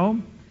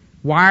to,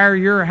 wire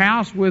your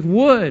house with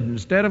wood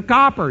instead of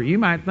copper. You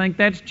might think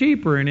that's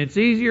cheaper and it's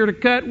easier to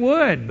cut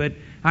wood, but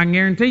I can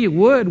guarantee you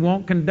wood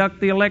won't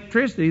conduct the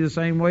electricity the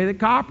same way that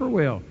copper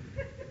will.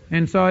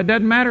 And so it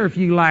doesn't matter if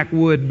you like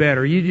wood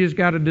better. You just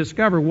got to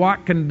discover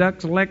what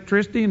conducts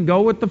electricity and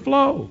go with the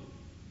flow.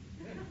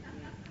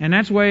 And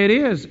that's the way it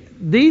is.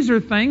 These are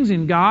things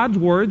in God's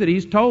Word that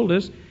He's told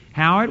us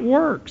how it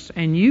works.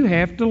 And you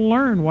have to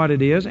learn what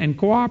it is and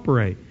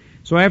cooperate.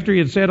 So after he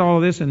had said all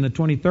of this in the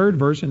 23rd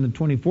verse, in the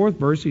 24th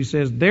verse, he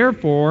says,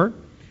 therefore,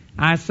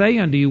 I say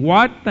unto you,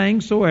 what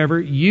things soever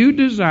you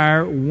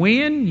desire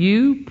when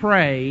you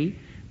pray,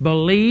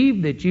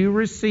 believe that you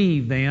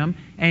receive them,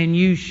 and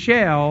you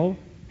shall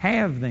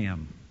have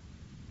them.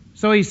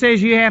 So he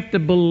says you have to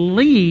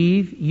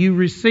believe you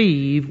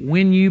receive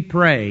when you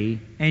pray,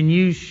 and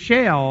you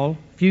shall,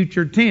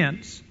 future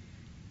tense,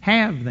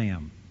 have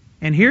them.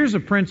 And here's a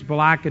principle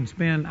I've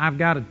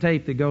got a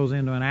tape that goes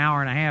into an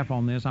hour and a half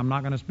on this. I'm not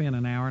going to spend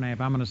an hour and a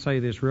half. I'm going to say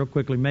this real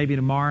quickly. Maybe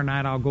tomorrow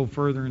night I'll go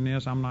further in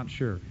this. I'm not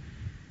sure.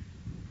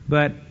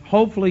 But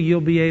hopefully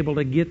you'll be able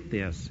to get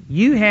this.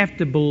 You have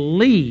to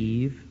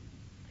believe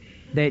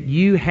that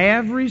you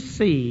have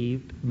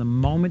received the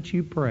moment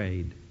you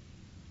prayed.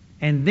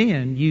 And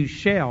then you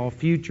shall,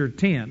 future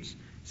tense,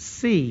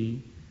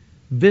 see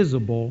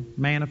visible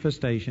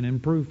manifestation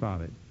and proof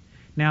of it.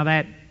 Now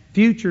that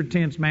future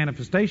tense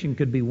manifestation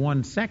could be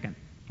 1 second,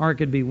 or it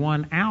could be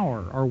 1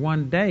 hour, or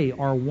 1 day,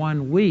 or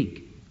 1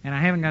 week. And I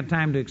haven't got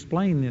time to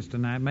explain this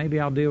tonight. Maybe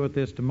I'll deal with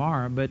this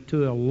tomorrow. But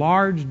to a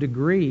large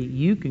degree,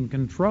 you can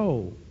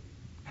control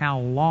how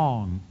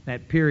long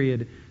that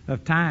period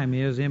of time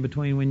is in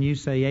between when you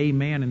say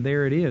amen and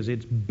there it is.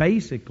 It's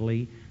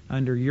basically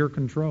under your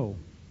control.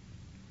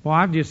 Well,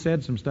 I've just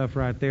said some stuff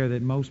right there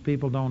that most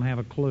people don't have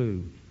a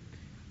clue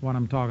what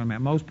I'm talking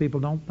about. Most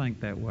people don't think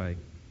that way.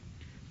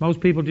 Most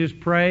people just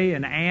pray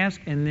and ask,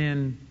 and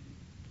then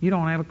you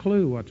don't have a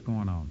clue what's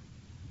going on.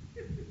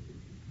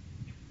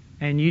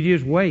 And you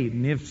just wait.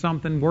 And if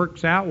something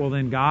works out, well,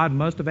 then God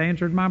must have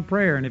answered my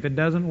prayer. And if it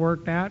doesn't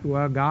work out,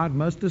 well, God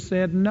must have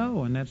said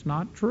no, and that's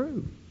not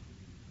true.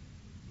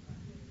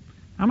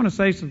 I'm going to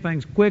say some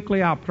things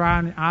quickly. I'm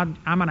going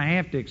to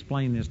have to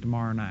explain this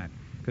tomorrow night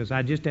because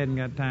I just hadn't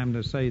got time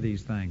to say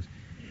these things.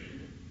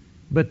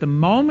 But the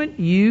moment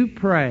you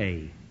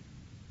pray,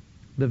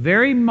 the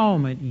very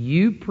moment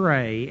you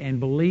pray and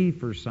believe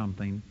for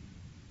something,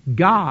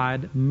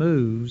 God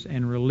moves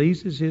and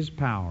releases His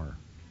power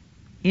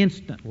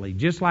instantly,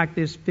 just like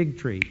this fig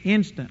tree.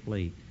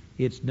 Instantly,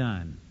 it's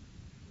done.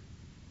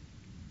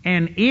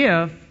 And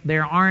if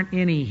there aren't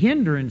any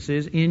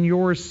hindrances in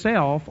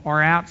yourself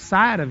or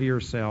outside of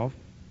yourself,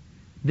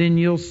 then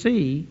you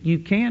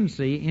can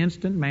see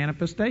instant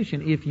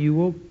manifestation if you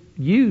will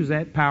use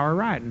that power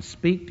right and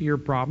speak to your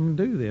problem and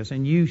do this.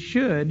 And you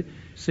should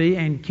see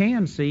and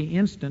can see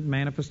instant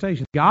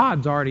manifestation.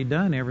 God's already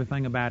done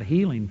everything about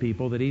healing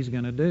people that He's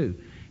going to do.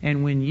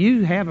 And when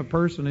you have a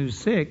person who's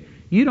sick,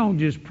 you don't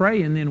just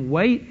pray and then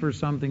wait for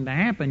something to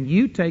happen.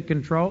 You take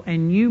control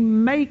and you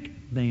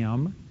make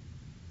them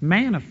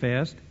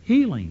manifest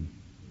healing.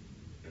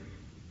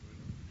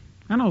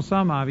 I know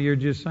some of you are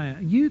just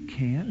saying, you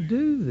can't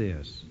do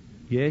this.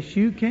 Yes,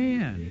 you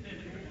can.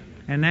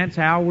 And that's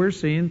how we're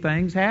seeing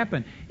things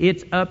happen.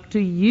 It's up to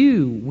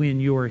you when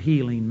your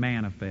healing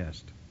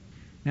manifests.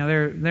 Now,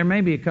 there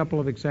may be a couple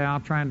of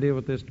examples. I'll try and deal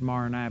with this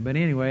tomorrow night. But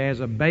anyway,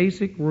 as a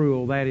basic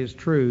rule, that is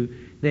true,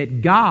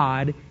 that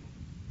God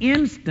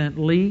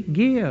instantly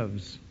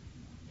gives.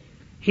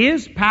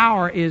 His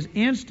power is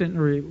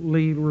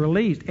instantly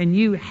released. And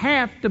you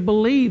have to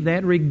believe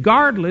that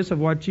regardless of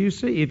what you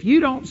see. If you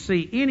don't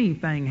see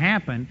anything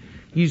happen,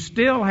 you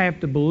still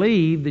have to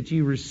believe that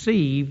you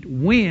received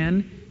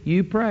when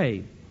you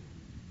prayed.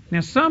 Now,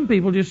 some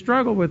people just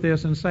struggle with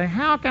this and say,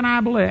 how can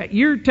I believe?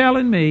 You're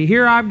telling me,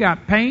 here I've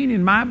got pain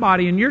in my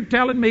body, and you're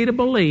telling me to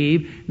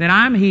believe that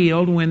I'm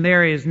healed when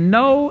there is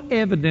no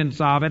evidence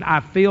of it. I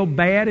feel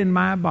bad in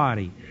my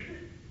body.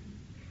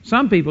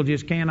 Some people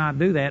just cannot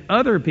do that.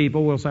 Other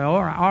people will say,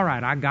 all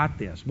right, I got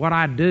this. What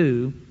I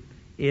do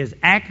is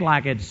act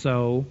like it's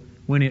so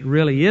when it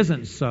really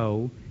isn't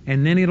so,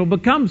 and then it'll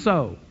become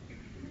so.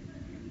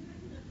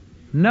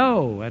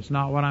 No, that's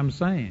not what I'm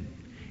saying.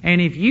 And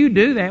if you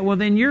do that, well,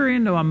 then you're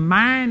into a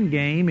mind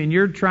game and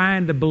you're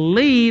trying to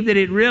believe that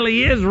it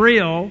really is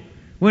real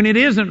when it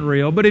isn't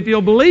real. But if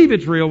you'll believe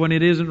it's real when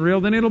it isn't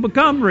real, then it'll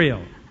become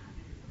real.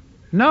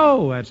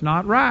 No, that's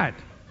not right.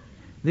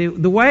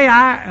 The way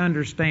I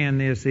understand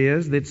this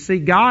is that, see,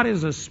 God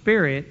is a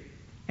spirit,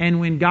 and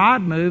when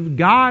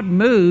God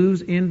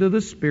moves into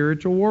the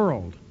spiritual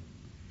world.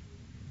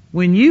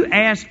 When you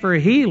ask for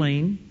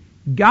healing,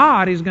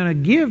 God is going to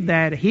give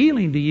that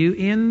healing to you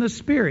in the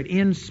spirit,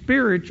 in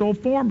spiritual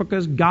form,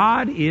 because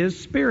God is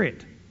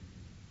spirit.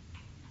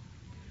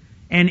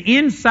 And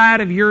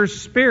inside of your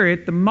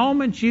spirit, the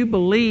moment you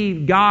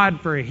believe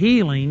God for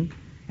healing,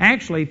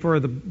 actually for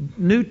the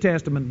New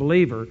Testament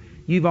believer,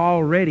 you've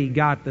already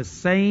got the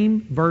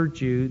same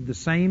virtue, the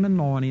same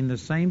anointing, the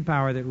same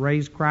power that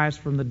raised Christ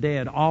from the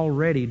dead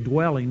already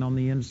dwelling on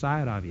the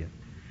inside of you.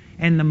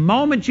 And the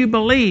moment you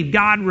believe,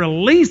 God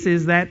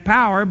releases that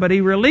power, but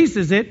He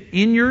releases it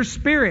in your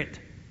spirit.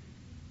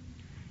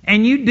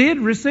 And you did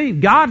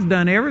receive. God's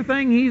done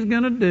everything He's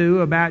going to do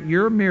about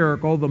your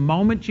miracle. The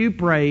moment you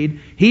prayed,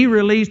 He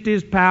released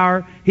His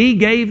power, He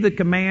gave the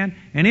command,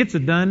 and it's a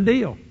done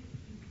deal.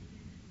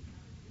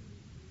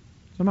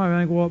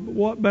 Somebody think, well,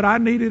 what? But I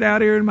need it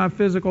out here in my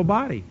physical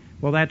body.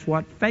 Well, that's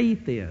what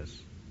faith is.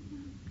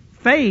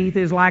 Faith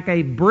is like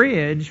a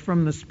bridge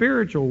from the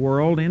spiritual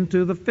world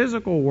into the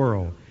physical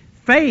world.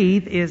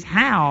 Faith is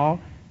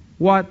how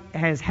what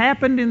has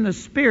happened in the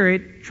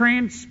spirit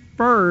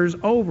transfers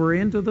over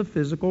into the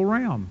physical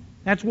realm.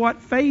 That's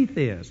what faith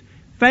is.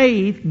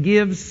 Faith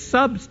gives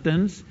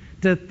substance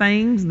to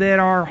things that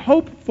are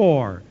hoped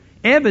for.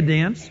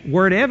 Evidence,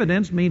 word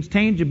evidence means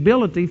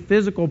tangibility,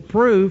 physical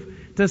proof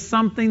to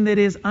something that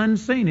is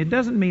unseen. It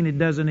doesn't mean it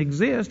doesn't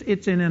exist.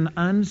 It's in an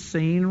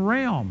unseen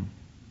realm.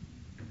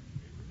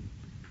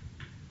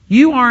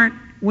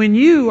 When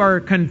you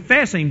are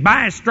confessing,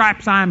 by His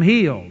stripes I'm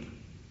healed.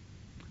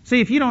 See,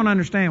 if you don't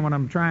understand what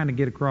I'm trying to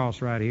get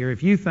across right here,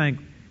 if you think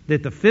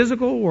that the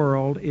physical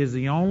world is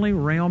the only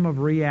realm of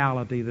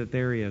reality that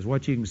there is,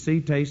 what you can see,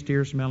 taste,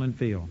 hear, smell, and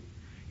feel.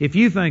 If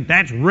you think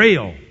that's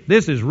real,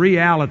 this is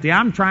reality,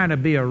 I'm trying to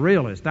be a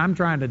realist, I'm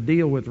trying to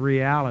deal with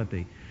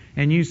reality,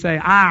 and you say,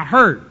 I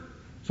hurt,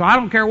 so I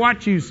don't care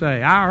what you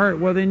say, I hurt,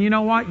 well then you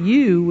know what?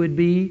 You would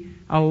be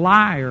a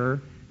liar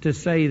to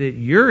say that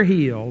you're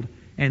healed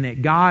and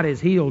that God has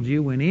healed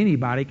you when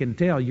anybody can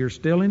tell you're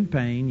still in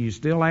pain, you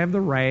still have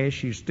the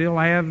rash, you still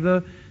have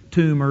the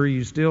tumor,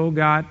 you still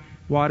got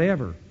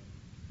whatever.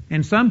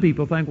 And some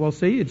people think, well,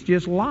 see, it's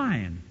just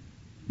lying.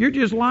 You're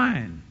just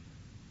lying.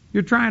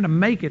 You're trying to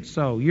make it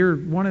so. You're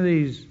one of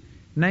these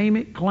name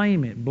it,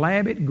 claim it,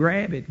 blab it,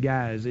 grab it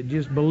guys that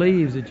just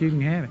believes that you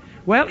can have it.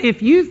 Well,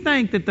 if you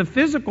think that the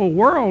physical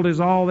world is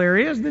all there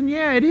is, then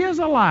yeah, it is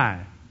a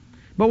lie.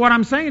 But what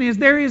I'm saying is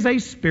there is a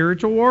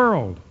spiritual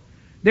world.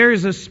 There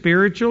is a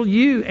spiritual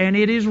you, and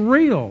it is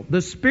real.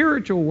 The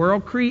spiritual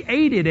world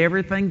created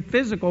everything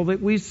physical that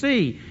we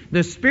see.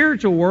 The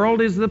spiritual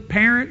world is the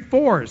parent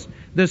force.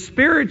 The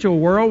spiritual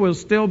world will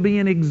still be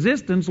in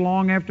existence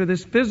long after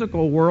this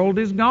physical world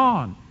is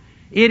gone.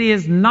 It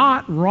is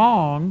not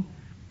wrong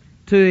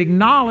to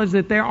acknowledge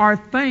that there are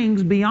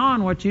things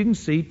beyond what you can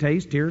see,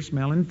 taste, hear,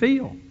 smell, and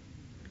feel.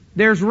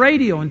 There's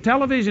radio and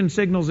television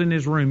signals in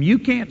this room. You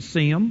can't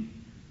see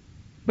them,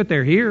 but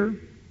they're here.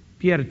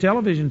 If you had a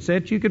television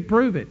set, you could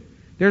prove it.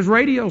 There's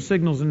radio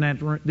signals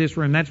in this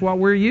room. That's what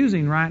we're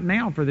using right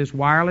now for this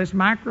wireless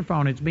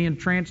microphone. It's being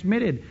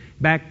transmitted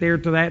back there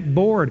to that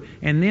board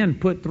and then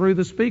put through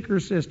the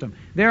speaker system.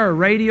 There are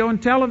radio and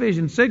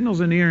television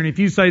signals in here, and if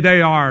you say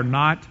they are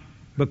not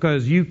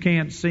because you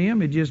can't see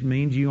them, it just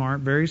means you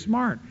aren't very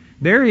smart.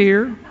 They're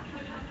here.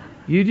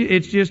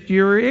 It's just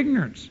your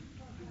ignorance.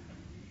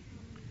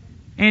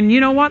 And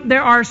you know what?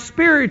 There are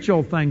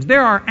spiritual things.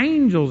 There are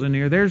angels in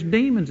here. There's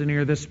demons in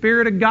here. The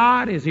Spirit of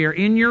God is here.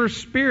 In your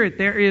spirit,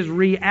 there is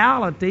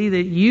reality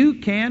that you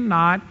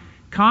cannot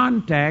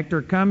contact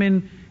or come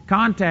in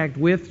contact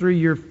with through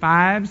your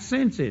five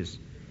senses.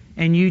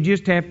 And you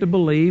just have to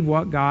believe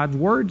what God's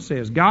Word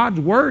says. God's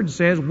Word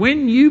says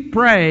when you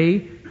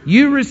pray,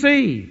 you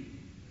receive.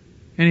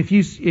 And if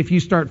you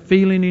start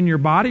feeling in your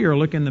body or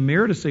look in the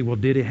mirror to see, well,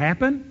 did it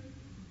happen?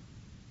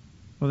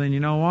 Well, then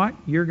you know what?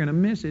 You're going to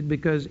miss it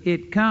because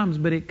it comes,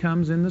 but it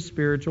comes in the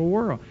spiritual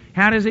world.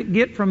 How does it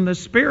get from the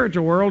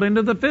spiritual world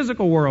into the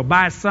physical world?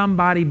 By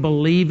somebody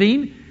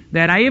believing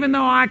that even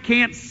though I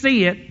can't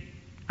see it,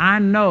 I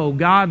know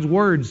God's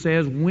Word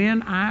says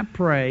when I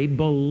pray,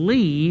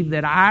 believe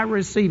that I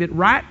receive it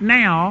right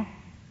now,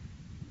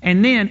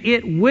 and then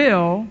it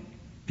will,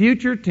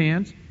 future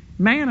tense,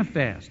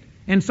 manifest.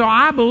 And so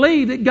I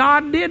believe that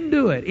God did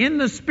do it. In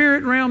the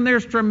spirit realm,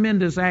 there's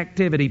tremendous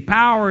activity.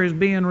 Power is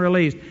being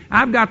released.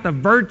 I've got the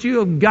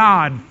virtue of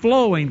God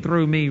flowing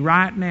through me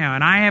right now.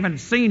 And I haven't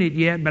seen it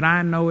yet, but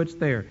I know it's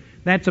there.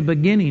 That's a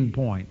beginning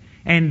point.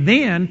 And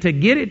then, to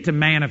get it to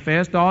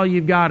manifest, all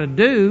you've got to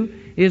do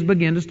is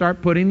begin to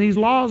start putting these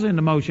laws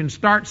into motion.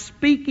 Start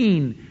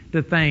speaking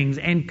to things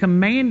and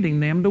commanding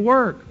them to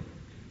work.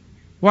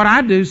 What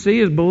I do see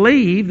is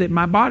believe that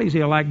my body's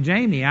healed. Like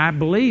Jamie, I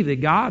believe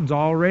that God's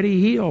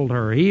already healed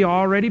her. He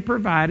already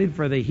provided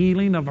for the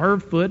healing of her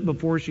foot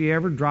before she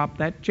ever dropped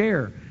that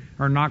chair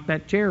or knocked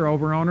that chair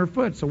over on her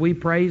foot. So we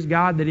praise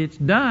God that it's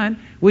done.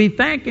 We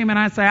thank Him, and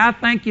I say, I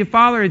thank you,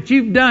 Father, that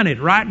you've done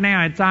it. Right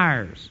now it's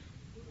ours.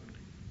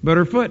 but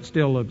her foot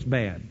still looks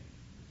bad.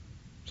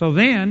 So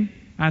then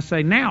I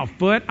say, now,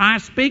 foot, I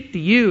speak to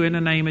you in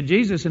the name of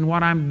Jesus, and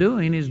what I'm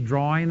doing is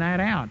drawing that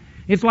out.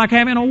 It's like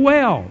having a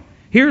well.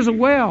 Here's a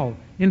well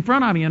in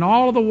front of you, and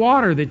all of the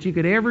water that you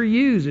could ever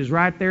use is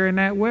right there in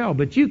that well.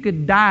 But you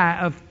could die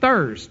of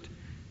thirst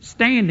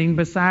standing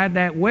beside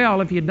that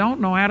well if you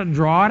don't know how to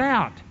draw it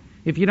out.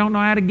 If you don't know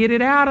how to get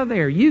it out of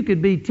there. You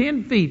could be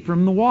 10 feet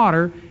from the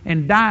water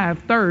and die of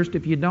thirst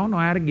if you don't know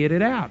how to get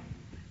it out.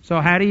 So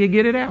how do you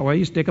get it out? Well,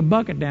 you stick a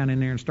bucket down in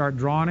there and start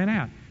drawing it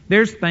out.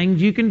 There's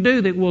things you can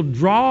do that will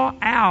draw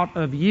out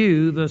of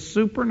you the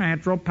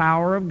supernatural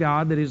power of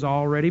God that is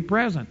already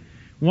present.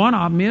 One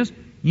of them is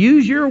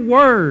use your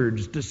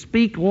words to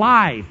speak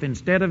life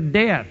instead of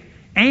death,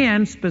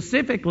 and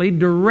specifically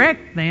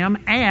direct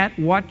them at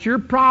what your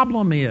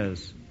problem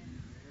is.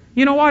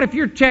 You know what? If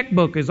your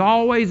checkbook is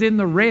always in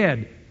the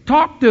red,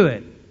 talk to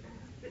it.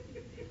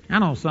 I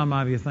know some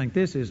of you think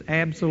this is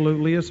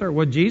absolutely absurd.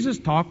 Well, Jesus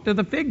talked to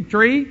the fig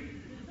tree,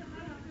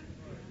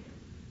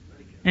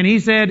 and he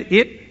said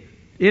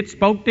it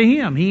spoke to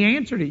him. He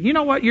answered it. You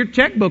know what? Your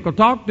checkbook will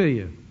talk to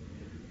you.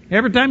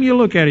 Every time you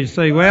look at it, you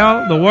say,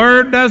 well, the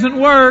word doesn't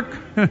work.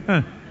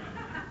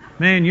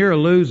 Man, you're a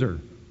loser.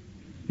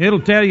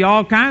 It'll tell you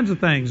all kinds of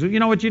things. You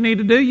know what you need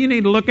to do? You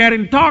need to look at it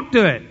and talk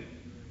to it.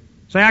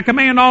 Say, I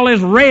command all this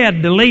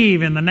red to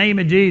leave in the name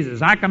of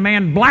Jesus. I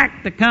command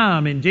black to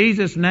come in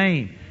Jesus'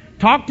 name.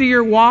 Talk to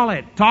your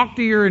wallet. Talk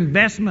to your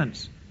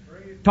investments.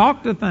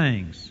 Talk to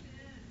things.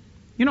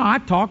 You know, I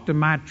talked to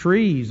my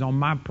trees on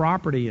my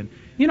property. And,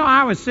 you know,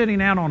 I was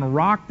sitting out on a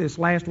rock this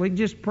last week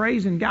just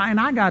praising God. And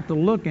I got to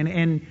looking.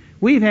 And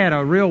we've had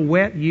a real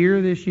wet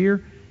year this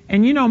year.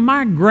 And, you know,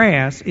 my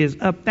grass is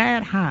up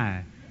that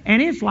high.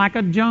 And it's like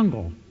a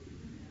jungle.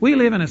 We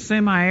live in a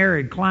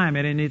semi-arid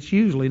climate, and it's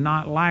usually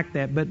not like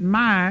that. But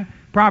my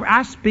property,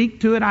 I speak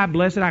to it, I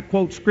bless it, I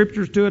quote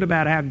scriptures to it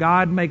about how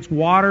God makes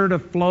water to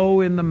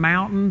flow in the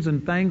mountains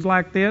and things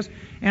like this.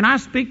 And I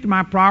speak to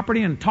my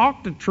property and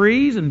talk to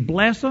trees and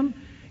bless them.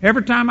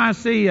 Every time I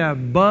see a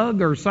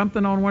bug or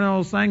something on one of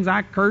those things,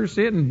 I curse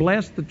it and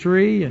bless the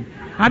tree. And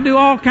I do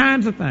all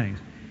kinds of things.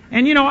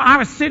 And, you know, I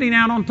was sitting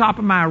out on top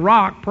of my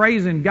rock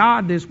praising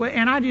God this way,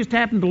 and I just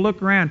happened to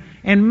look around,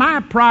 and my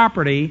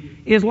property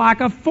is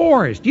like a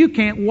forest. You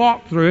can't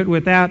walk through it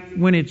without,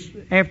 when it's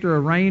after a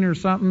rain or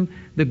something,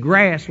 the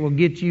grass will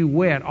get you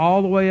wet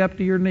all the way up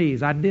to your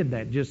knees. I did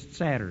that just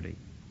Saturday.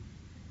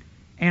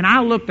 And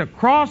I looked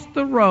across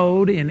the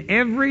road in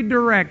every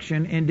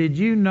direction, and did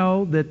you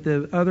know that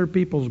the other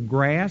people's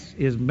grass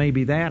is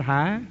maybe that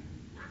high?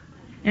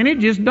 And it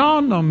just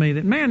dawned on me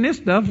that, man, this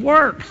stuff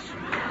works.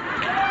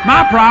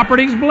 My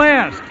property's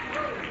blessed.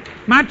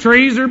 My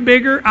trees are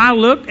bigger. I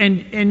looked,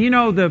 and you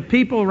know, the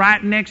people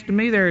right next to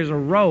me, there is a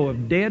row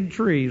of dead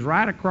trees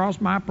right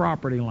across my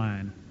property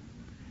line.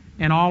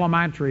 And all of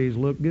my trees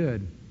look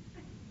good.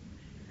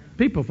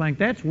 People think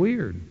that's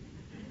weird.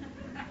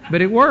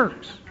 But it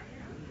works.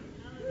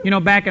 You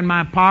know, back in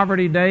my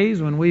poverty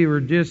days when we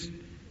were just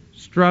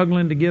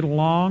struggling to get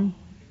along,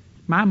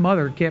 my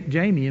mother kept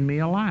Jamie and me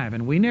alive.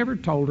 And we never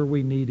told her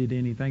we needed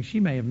anything. She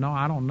may have known,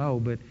 I don't know,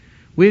 but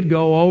we'd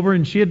go over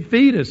and she'd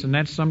feed us, and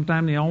that's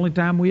sometimes the only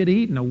time we had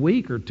eaten, a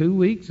week or 2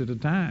 weeks at a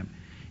time.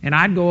 And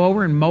I'd go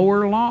over and mow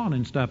her lawn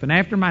and stuff. And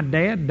after my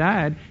dad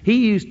died,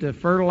 he used to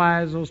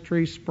fertilize those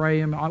trees, spray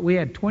them. We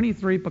had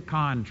 23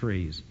 pecan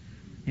trees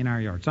in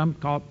our yard.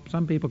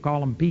 Some people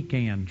call them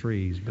pecan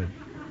trees, but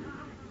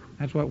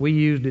that's what we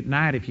used at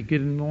night if you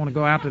didn't want to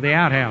go out to the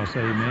outhouse,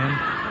 amen.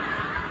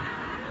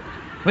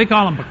 We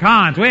call them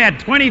pecans. We had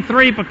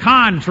 23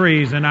 pecan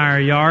trees in our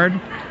yard.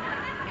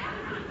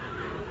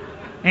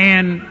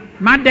 And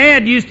my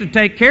dad used to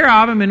take care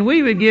of them, and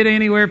we would get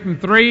anywhere from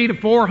 300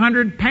 to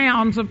 400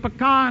 pounds of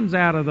pecans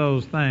out of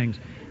those things.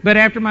 But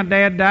after my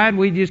dad died,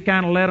 we just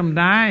kind of let them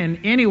die. And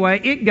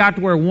anyway, it got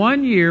to where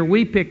one year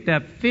we picked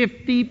up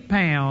 50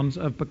 pounds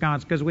of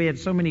pecans because we had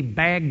so many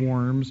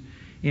bagworms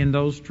in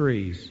those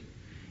trees.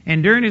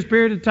 And during this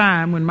period of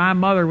time, when my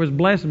mother was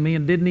blessing me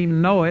and didn't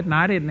even know it, and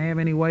I didn't have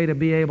any way to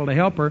be able to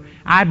help her,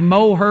 I'd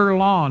mow her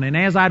lawn. And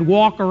as I'd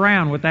walk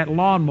around with that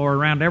lawnmower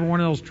around every one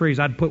of those trees,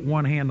 I'd put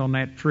one hand on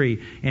that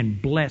tree and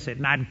bless it.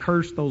 And I'd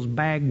curse those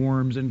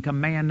bagworms and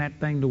command that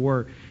thing to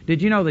work.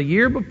 Did you know the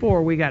year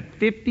before we got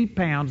 50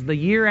 pounds? The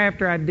year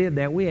after I did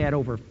that, we had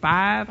over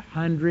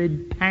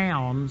 500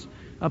 pounds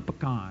of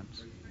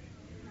pecans.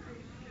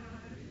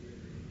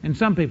 And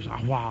some people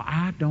say, wow,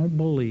 I don't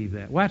believe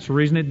that. Well, that's the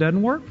reason it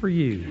doesn't work for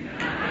you.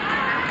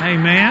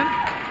 Amen.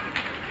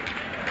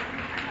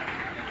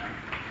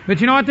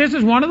 But you know what? This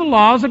is one of the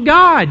laws of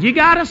God. You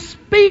got to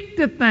speak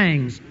to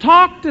things,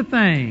 talk to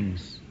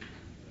things,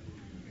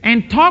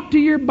 and talk to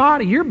your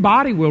body. Your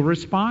body will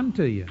respond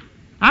to you.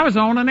 I was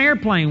on an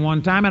airplane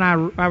one time,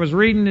 and I was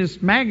reading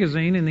this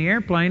magazine in the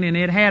airplane, and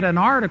it had an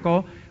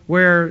article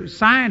where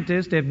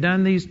scientists have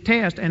done these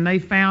tests, and they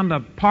found a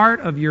part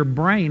of your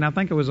brain, I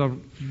think it was a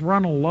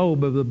frontal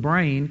lobe of the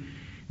brain,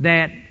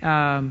 that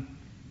I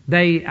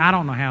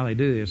don't know how they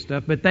do this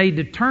stuff, but they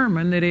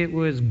determined that it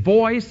was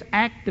voice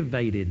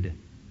activated.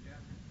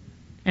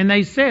 And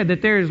they said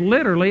that there is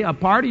literally a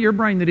part of your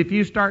brain that if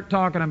you start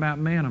talking about,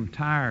 man, I'm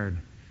tired.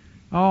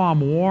 Oh,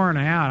 I'm worn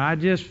out. I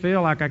just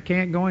feel like I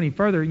can't go any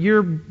further.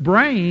 Your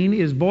brain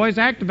is voice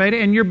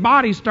activated and your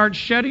body starts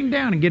shutting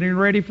down and getting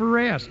ready for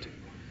rest.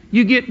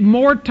 You get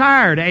more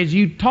tired as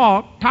you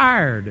talk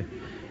tired.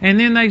 And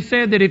then they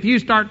said that if you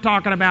start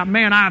talking about,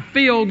 man, I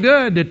feel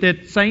good,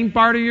 that same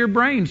part of your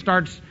brain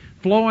starts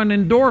flowing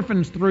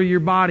endorphins through your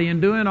body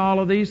and doing all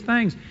of these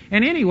things.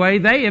 And anyway,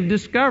 they have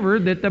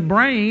discovered that the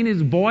brain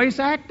is voice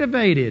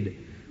activated,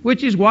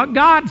 which is what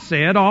God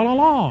said all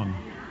along.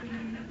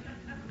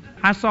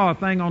 I saw a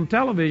thing on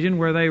television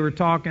where they were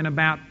talking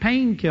about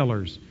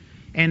painkillers.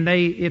 And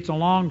it's a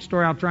long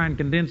story, I'll try and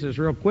condense this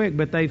real quick,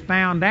 but they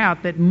found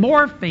out that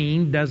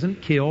morphine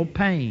doesn't kill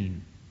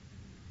pain.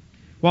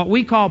 What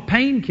we call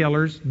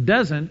painkillers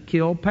doesn't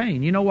kill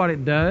pain. You know what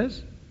it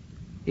does?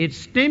 It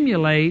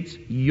stimulates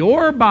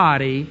your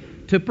body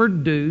to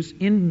produce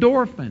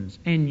endorphins.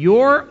 And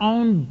your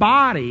own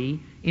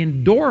body,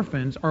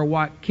 endorphins are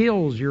what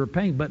kills your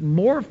pain. But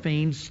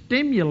morphine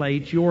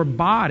stimulates your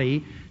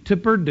body to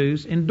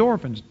produce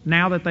endorphins.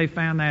 Now that they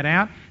found that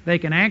out, they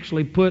can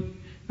actually put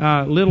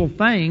little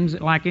things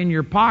like in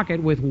your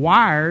pocket with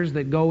wires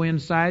that go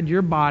inside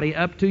your body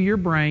up to your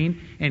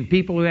brain. And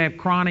people who have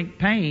chronic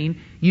pain,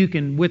 you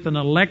can, with an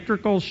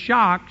electrical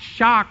shock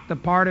the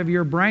part of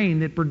your brain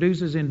that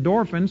produces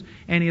endorphins,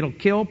 and it'll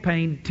kill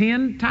pain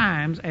 10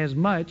 times as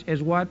much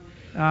as what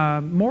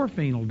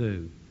morphine will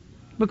do.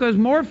 Because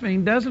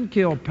morphine doesn't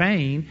kill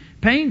pain.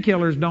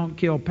 Painkillers don't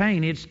kill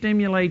pain. It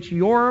stimulates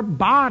your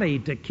body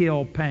to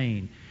kill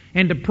pain.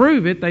 And to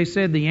prove it, they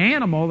said the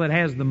animal that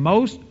has the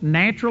most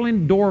natural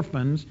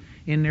endorphins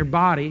in their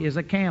body is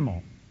a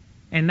camel.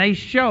 And they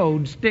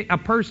showed a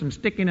person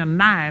sticking a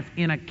knife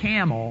in a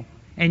camel,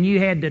 and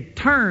you had to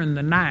turn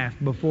the knife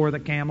before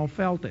the camel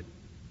felt it.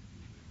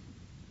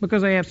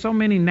 Because they have so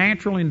many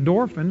natural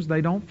endorphins,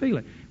 they don't feel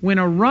it. When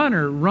a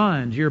runner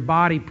runs, your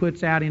body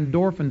puts out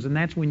endorphins, and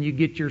that's when you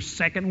get your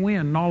second wind,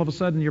 and all of a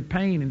sudden your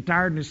pain and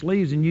tiredness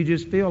leaves, and you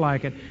just feel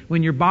like it.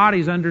 When your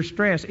body's under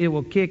stress, it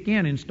will kick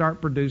in and start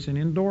producing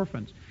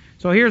endorphins.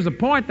 So here's the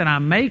point that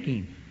I'm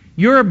making.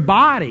 Your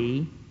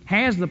body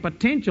has the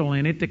potential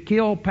in it to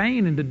kill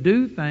pain and to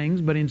do things,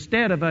 but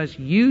instead of us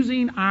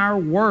using our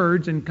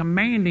words and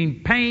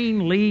commanding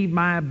pain leave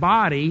my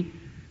body,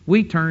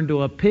 we turn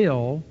to a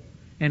pill.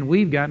 And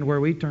we've gotten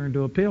where we turn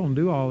to a pill and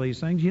do all these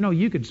things. You know,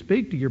 you could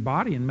speak to your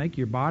body and make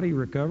your body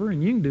recover,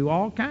 and you can do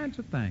all kinds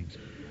of things.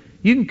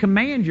 You can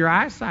command your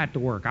eyesight to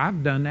work.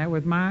 I've done that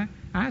with my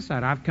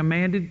eyesight. I've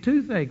commanded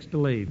toothaches to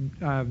leave.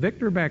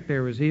 Victor back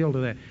there was healed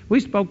of that. We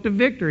spoke to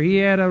Victor. He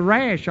had a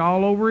rash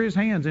all over his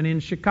hands, and in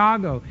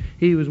Chicago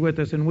he was with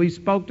us, and we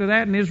spoke to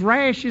that, and his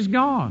rash is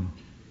gone.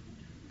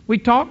 We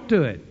talked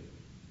to it.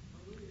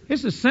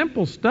 This is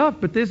simple stuff,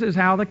 but this is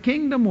how the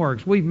kingdom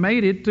works. We've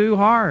made it too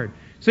hard.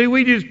 See,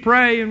 we just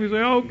pray and we say,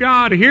 oh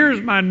God,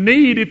 here's my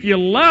need. If you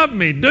love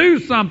me, do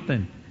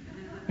something.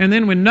 And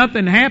then when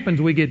nothing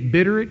happens, we get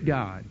bitter at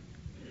God.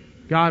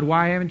 God,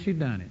 why haven't you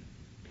done it?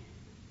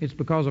 It's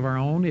because of our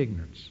own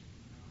ignorance.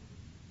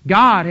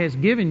 God has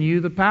given you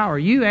the power.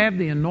 You have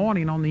the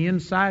anointing on the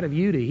inside of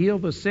you to heal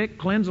the sick,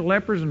 cleanse the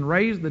lepers, and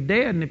raise the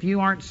dead. And if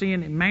you aren't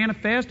seeing it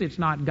manifest, it's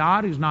not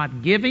God who's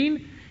not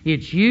giving.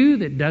 It's you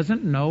that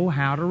doesn't know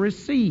how to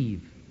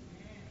receive.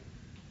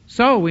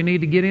 So we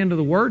need to get into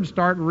the Word,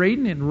 start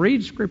reading it, and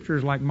read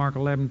scriptures like Mark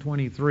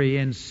 11:23,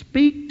 and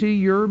speak to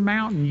your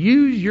mountain.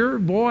 Use your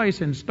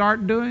voice and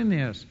start doing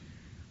this.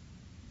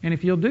 And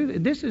if you'll do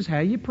this is how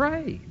you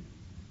pray.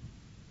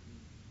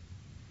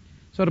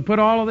 So to put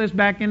all of this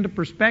back into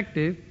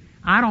perspective,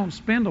 I don't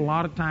spend a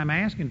lot of time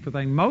asking for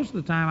things. Most of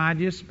the time I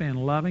just spend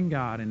loving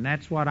God, and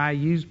that's what I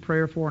use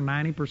prayer for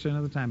 90%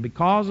 of the time.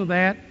 Because of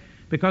that,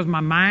 because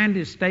my mind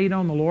is stayed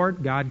on the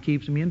Lord, God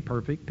keeps me in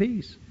perfect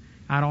peace.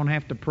 I don't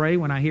have to pray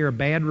when I hear a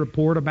bad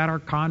report about our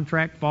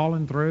contract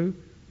falling through.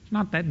 It's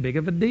not that big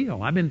of a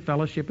deal. I've been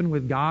fellowshipping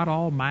with God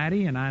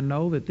Almighty, and I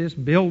know that this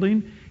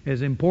building,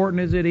 as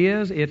important as it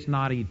is, it's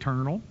not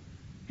eternal.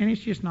 And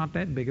it's just not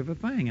that big of a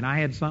thing. And I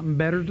had something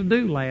better to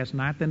do last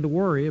night than to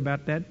worry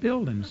about that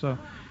building. So,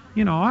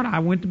 you know what? I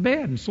went to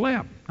bed and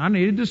slept. I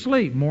needed to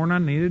sleep more than I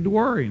needed to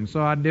worry. And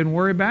so I didn't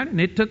worry about it, and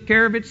it took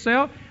care of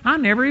itself. I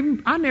never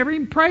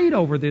even prayed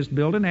over this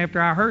building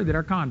after I heard that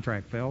our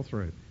contract fell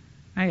through.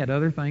 I had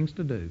other things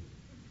to do.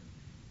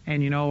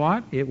 And you know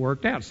what? It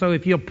worked out. So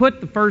if you'll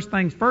put the first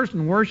things first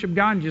and worship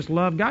God and just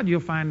love God, you'll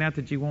find out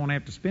that you won't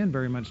have to spend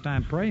very much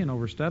time praying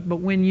over stuff.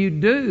 But when you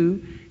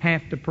do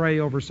have to pray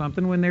over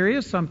something, when there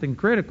is something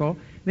critical,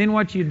 then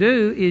what you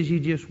do is you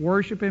just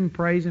worship Him,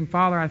 praise Him.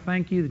 Father, I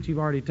thank you that you've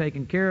already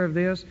taken care of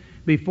this.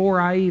 Before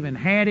I even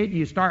had it,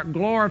 you start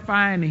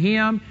glorifying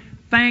Him,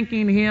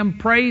 thanking Him,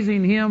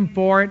 praising Him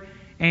for it.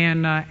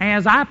 And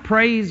as I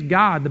praise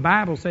God, the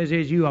Bible says,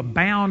 as you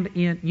abound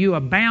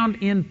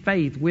in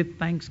faith with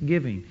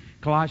thanksgiving.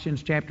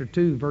 Colossians chapter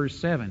 2, verse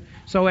 7.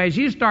 So as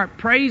you start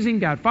praising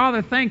God,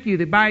 Father, thank you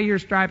that by your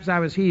stripes I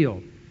was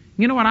healed.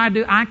 You know what I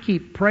do? I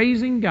keep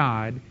praising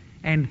God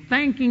and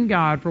thanking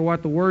God for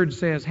what the Word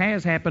says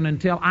has happened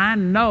until I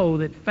know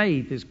that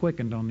faith is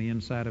quickened on the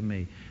inside of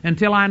me.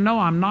 Until I know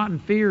I'm not in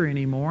fear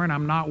anymore and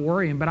I'm not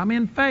worrying, but I'm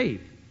in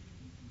faith.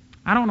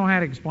 I don't know how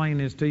to explain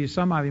this to you.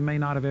 Some of you may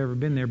not have ever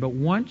been there, but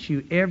once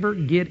you ever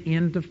get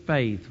into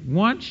faith,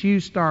 once you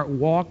start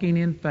walking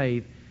in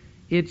faith,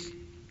 it's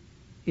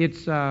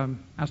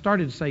I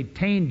started to say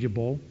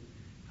tangible.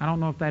 I don't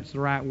know if that's the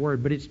right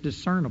word, but it's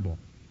discernible.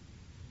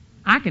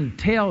 I can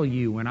tell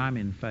you when I'm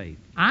in faith.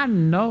 I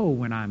know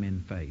when I'm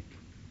in faith.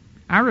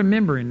 I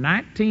remember in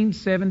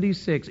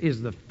 1976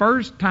 is the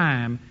first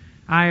time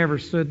I ever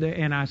stood there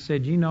and I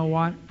said, you know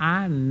what?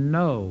 I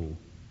know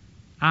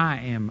I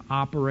am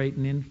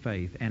operating in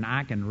faith and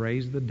I can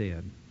raise the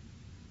dead.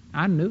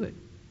 I knew it.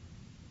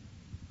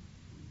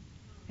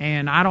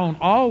 And I don't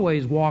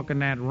always walk in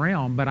that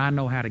realm, but I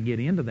know how to get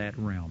into that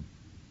realm.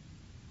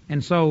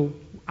 And so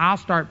I'll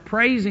start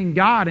praising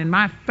God, and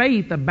my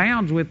faith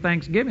abounds with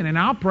thanksgiving. And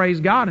I'll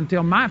praise God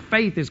until my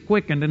faith is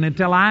quickened and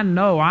until I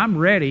know I'm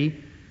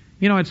ready.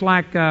 You know, it's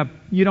like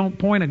you don't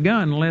point a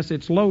gun unless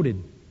it's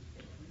loaded.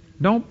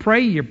 Don't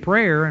pray your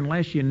prayer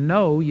unless you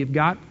know you've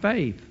got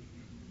faith.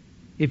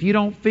 If you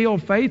don't feel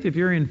faith, if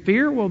you're in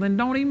fear, well, then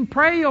don't even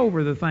pray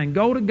over the thing.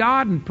 Go to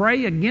God and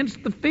pray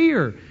against the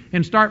fear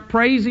and start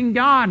praising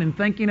God and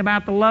thinking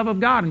about the love of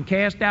God and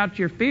cast out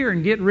your fear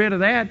and get rid of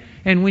that.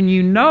 And when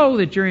you know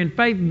that you're in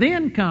faith,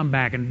 then come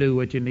back and do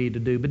what you need to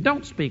do. But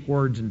don't speak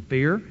words in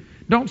fear.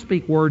 Don't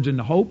speak words in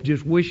hope,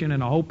 just wishing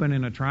and a hoping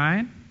and a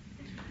trying.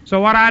 So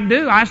what I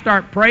do, I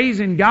start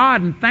praising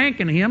God and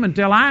thanking Him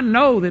until I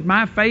know that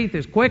my faith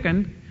is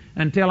quickened,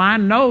 until I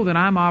know that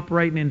I'm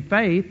operating in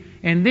faith.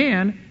 And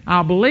then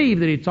I'll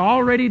believe that it's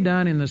already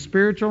done in the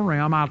spiritual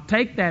realm. I'll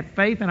take that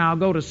faith and I'll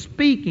go to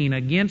speaking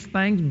against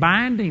things,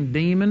 binding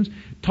demons,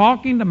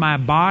 talking to my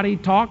body,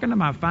 talking to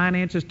my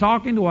finances,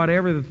 talking to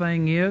whatever the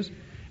thing is.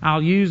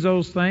 I'll use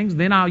those things.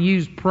 Then I'll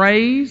use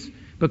praise,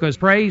 because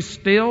praise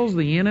stills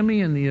the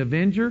enemy and the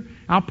avenger.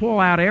 I'll pull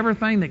out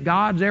everything that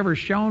God's ever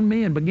shown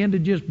me and begin to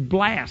just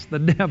blast the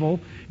devil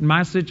in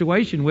my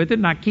situation with it.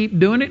 And I keep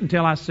doing it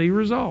until I see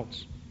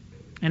results.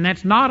 And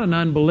that's not an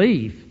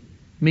unbelief,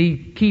 me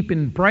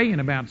keeping praying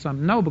about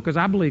something. No, because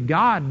I believe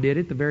God did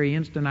it the very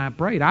instant I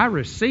prayed. I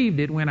received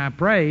it when I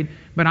prayed,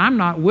 but I'm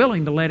not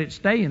willing to let it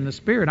stay in the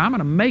spirit. I'm going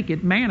to make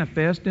it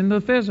manifest in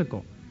the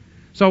physical.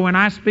 So when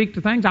I speak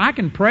to things, I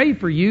can pray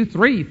for you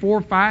 3,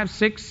 4, 5,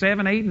 6,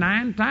 7, 8,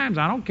 9 times.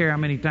 I don't care how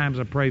many times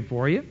I pray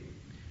for you.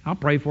 I'll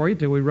pray for you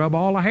till we rub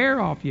all the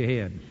hair off your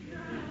head.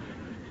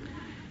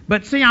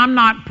 But see, I'm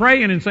not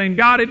praying and saying,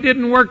 God, it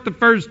didn't work the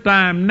first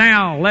time,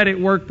 now let it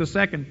work the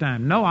second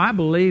time. No, I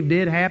believe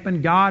it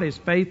happened. God is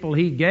faithful.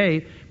 He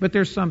gave. But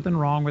there's something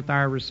wrong with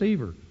our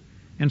receiver.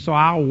 And so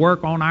I'll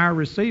work on our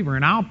receiver.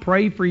 And I'll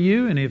pray for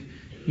you. And if,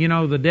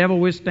 the devil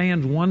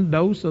withstands one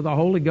dose of the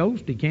Holy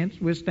Ghost, he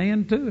can't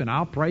withstand 2. And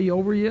I'll pray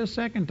over you a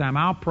second time.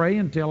 I'll pray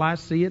until I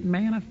see it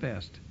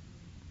manifest.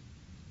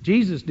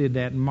 Jesus did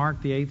that in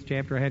Mark the 8th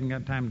chapter. I hadn't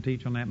got time to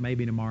teach on that.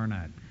 Maybe tomorrow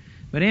night.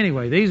 But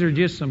anyway, these are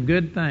just some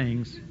good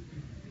things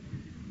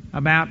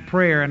about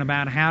prayer and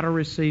about how to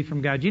receive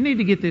from God. You need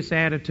to get this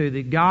attitude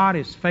that God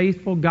is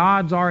faithful.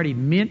 God's already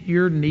met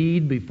your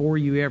need before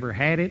you ever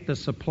had it. The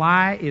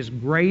supply is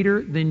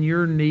greater than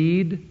your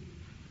need.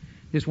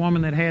 This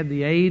woman that had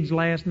the AIDS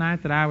last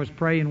night that I was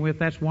praying with,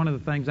 that's one of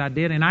the things I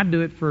did. And I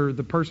do it for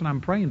the person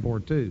I'm praying for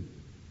too.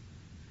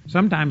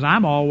 Sometimes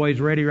I'm always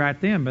ready right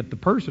then, but the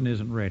person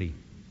isn't ready.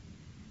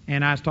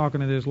 And I was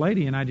talking to this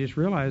lady, and I just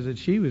realized that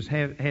she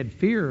had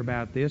fear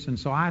about this. And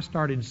so I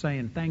started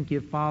saying, thank you,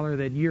 Father,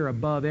 that you're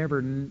above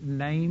every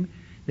name,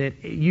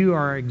 that you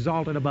are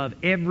exalted above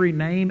every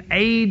name.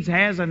 AIDS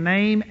has a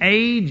name.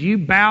 AIDS, you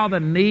bow the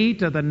knee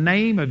to the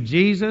name of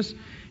Jesus.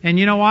 And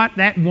you know what?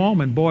 That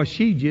woman, boy,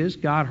 she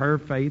just got her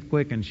faith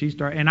quickened.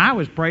 And I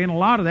was praying a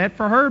lot of that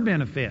for her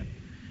benefit.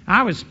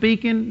 I was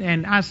speaking,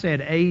 and I said,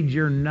 AIDS,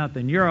 you're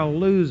nothing. You're a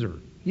loser.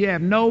 You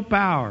have no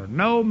power,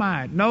 no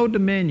might, no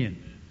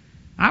dominion.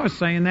 I was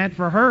saying that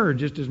for her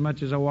just as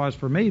much as I was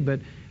for me, but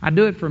I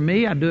do it for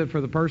me, I do it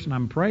for the person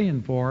I'm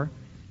praying for,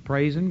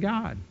 praising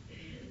God.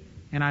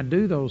 And I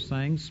do those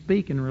things,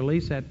 speak and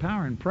release that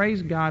power. And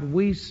praise God,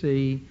 we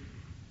see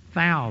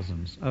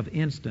thousands of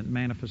instant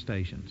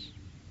manifestations.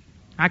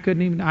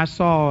 I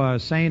saw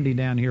Sandy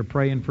down here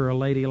praying for a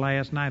lady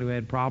last night who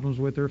had problems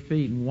with her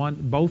feet,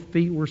 and both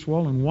feet were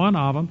swollen. One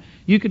of them,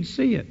 you could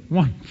see it.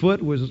 One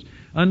foot was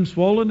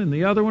unswollen and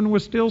the other one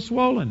was still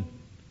swollen.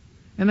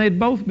 And they'd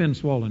both been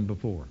swollen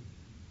before.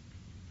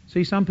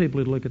 See, some people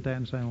would look at that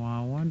and say, well,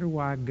 I wonder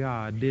why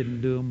God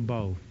didn't do them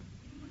both.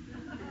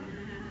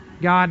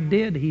 God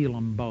did heal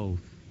them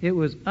both. It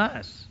was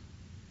us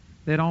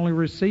that only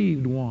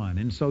received one.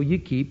 And so you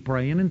keep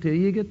praying until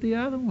you get the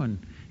other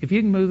one. If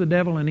you can move the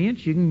devil an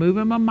inch, you can move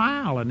him a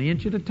mile, an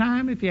inch at a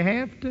time if you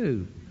have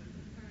to.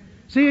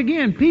 See,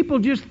 again, people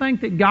just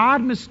think that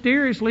God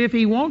mysteriously, if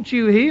He wants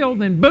you healed,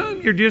 then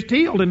boom, you're just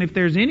healed. And if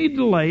there's any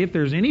delay, if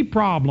there's any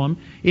problem,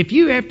 if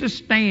you have to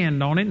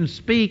stand on it and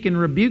speak and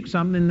rebuke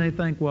something, then they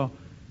think, well,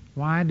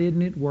 why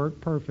didn't it work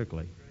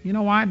perfectly? You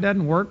know why it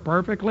doesn't work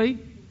perfectly?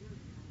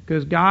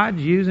 because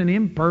God's using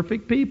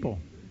imperfect people.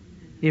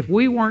 If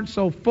we weren't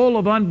so full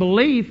of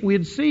unbelief,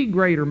 we'd see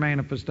greater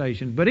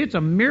manifestations. But it's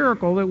a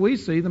miracle that we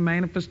see the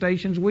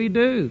manifestations we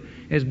do.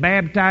 As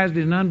baptized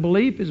in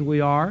unbelief as we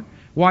are,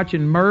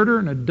 watching murder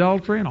and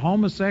adultery and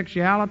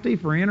homosexuality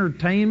for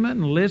entertainment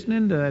and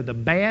listening to the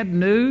bad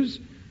news,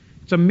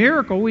 it's a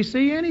miracle we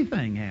see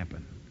anything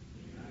happen.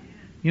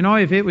 You know,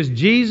 if it was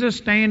Jesus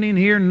standing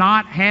here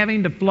not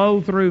having to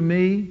flow through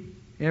me,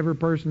 every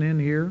person in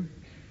here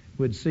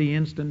would see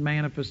instant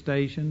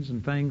manifestations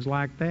and things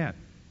like that.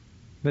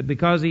 But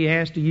because He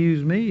has to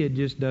use me, it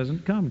just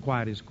doesn't come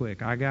quite as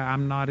quick.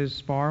 I'm not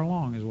as far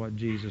along as what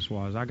Jesus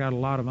was. I got a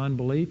lot of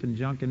unbelief and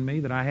junk in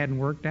me that I hadn't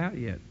worked out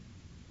yet.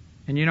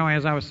 And you know,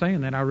 as I was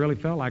saying that, I really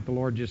felt like the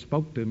Lord just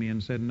spoke to me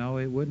and said, no,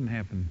 it wouldn't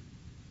happen.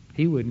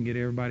 He wouldn't get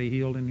everybody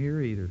healed in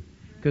here either.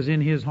 Because in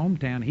His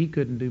hometown, He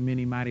couldn't do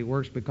many mighty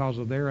works because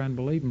of their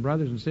unbelief. And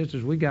brothers and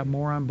sisters, we got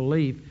more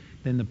unbelief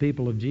than the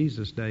people of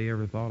Jesus' day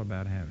ever thought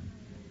about having.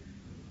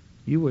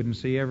 You wouldn't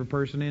see every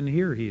person in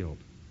here healed.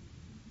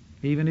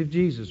 Even if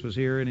Jesus was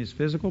here in His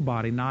physical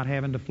body, not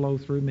having to flow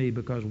through me,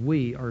 because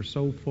we are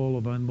so full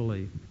of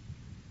unbelief.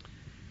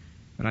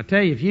 But I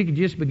tell you, if you could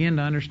just begin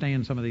to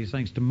understand some of these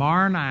things,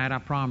 tomorrow night, I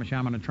promise you,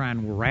 I'm going to try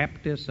and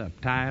wrap this up,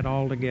 tie it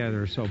all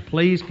together. So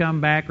please come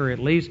back, or at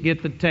least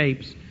get the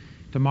tapes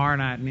tomorrow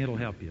night, and it'll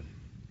help you.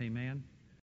 Amen.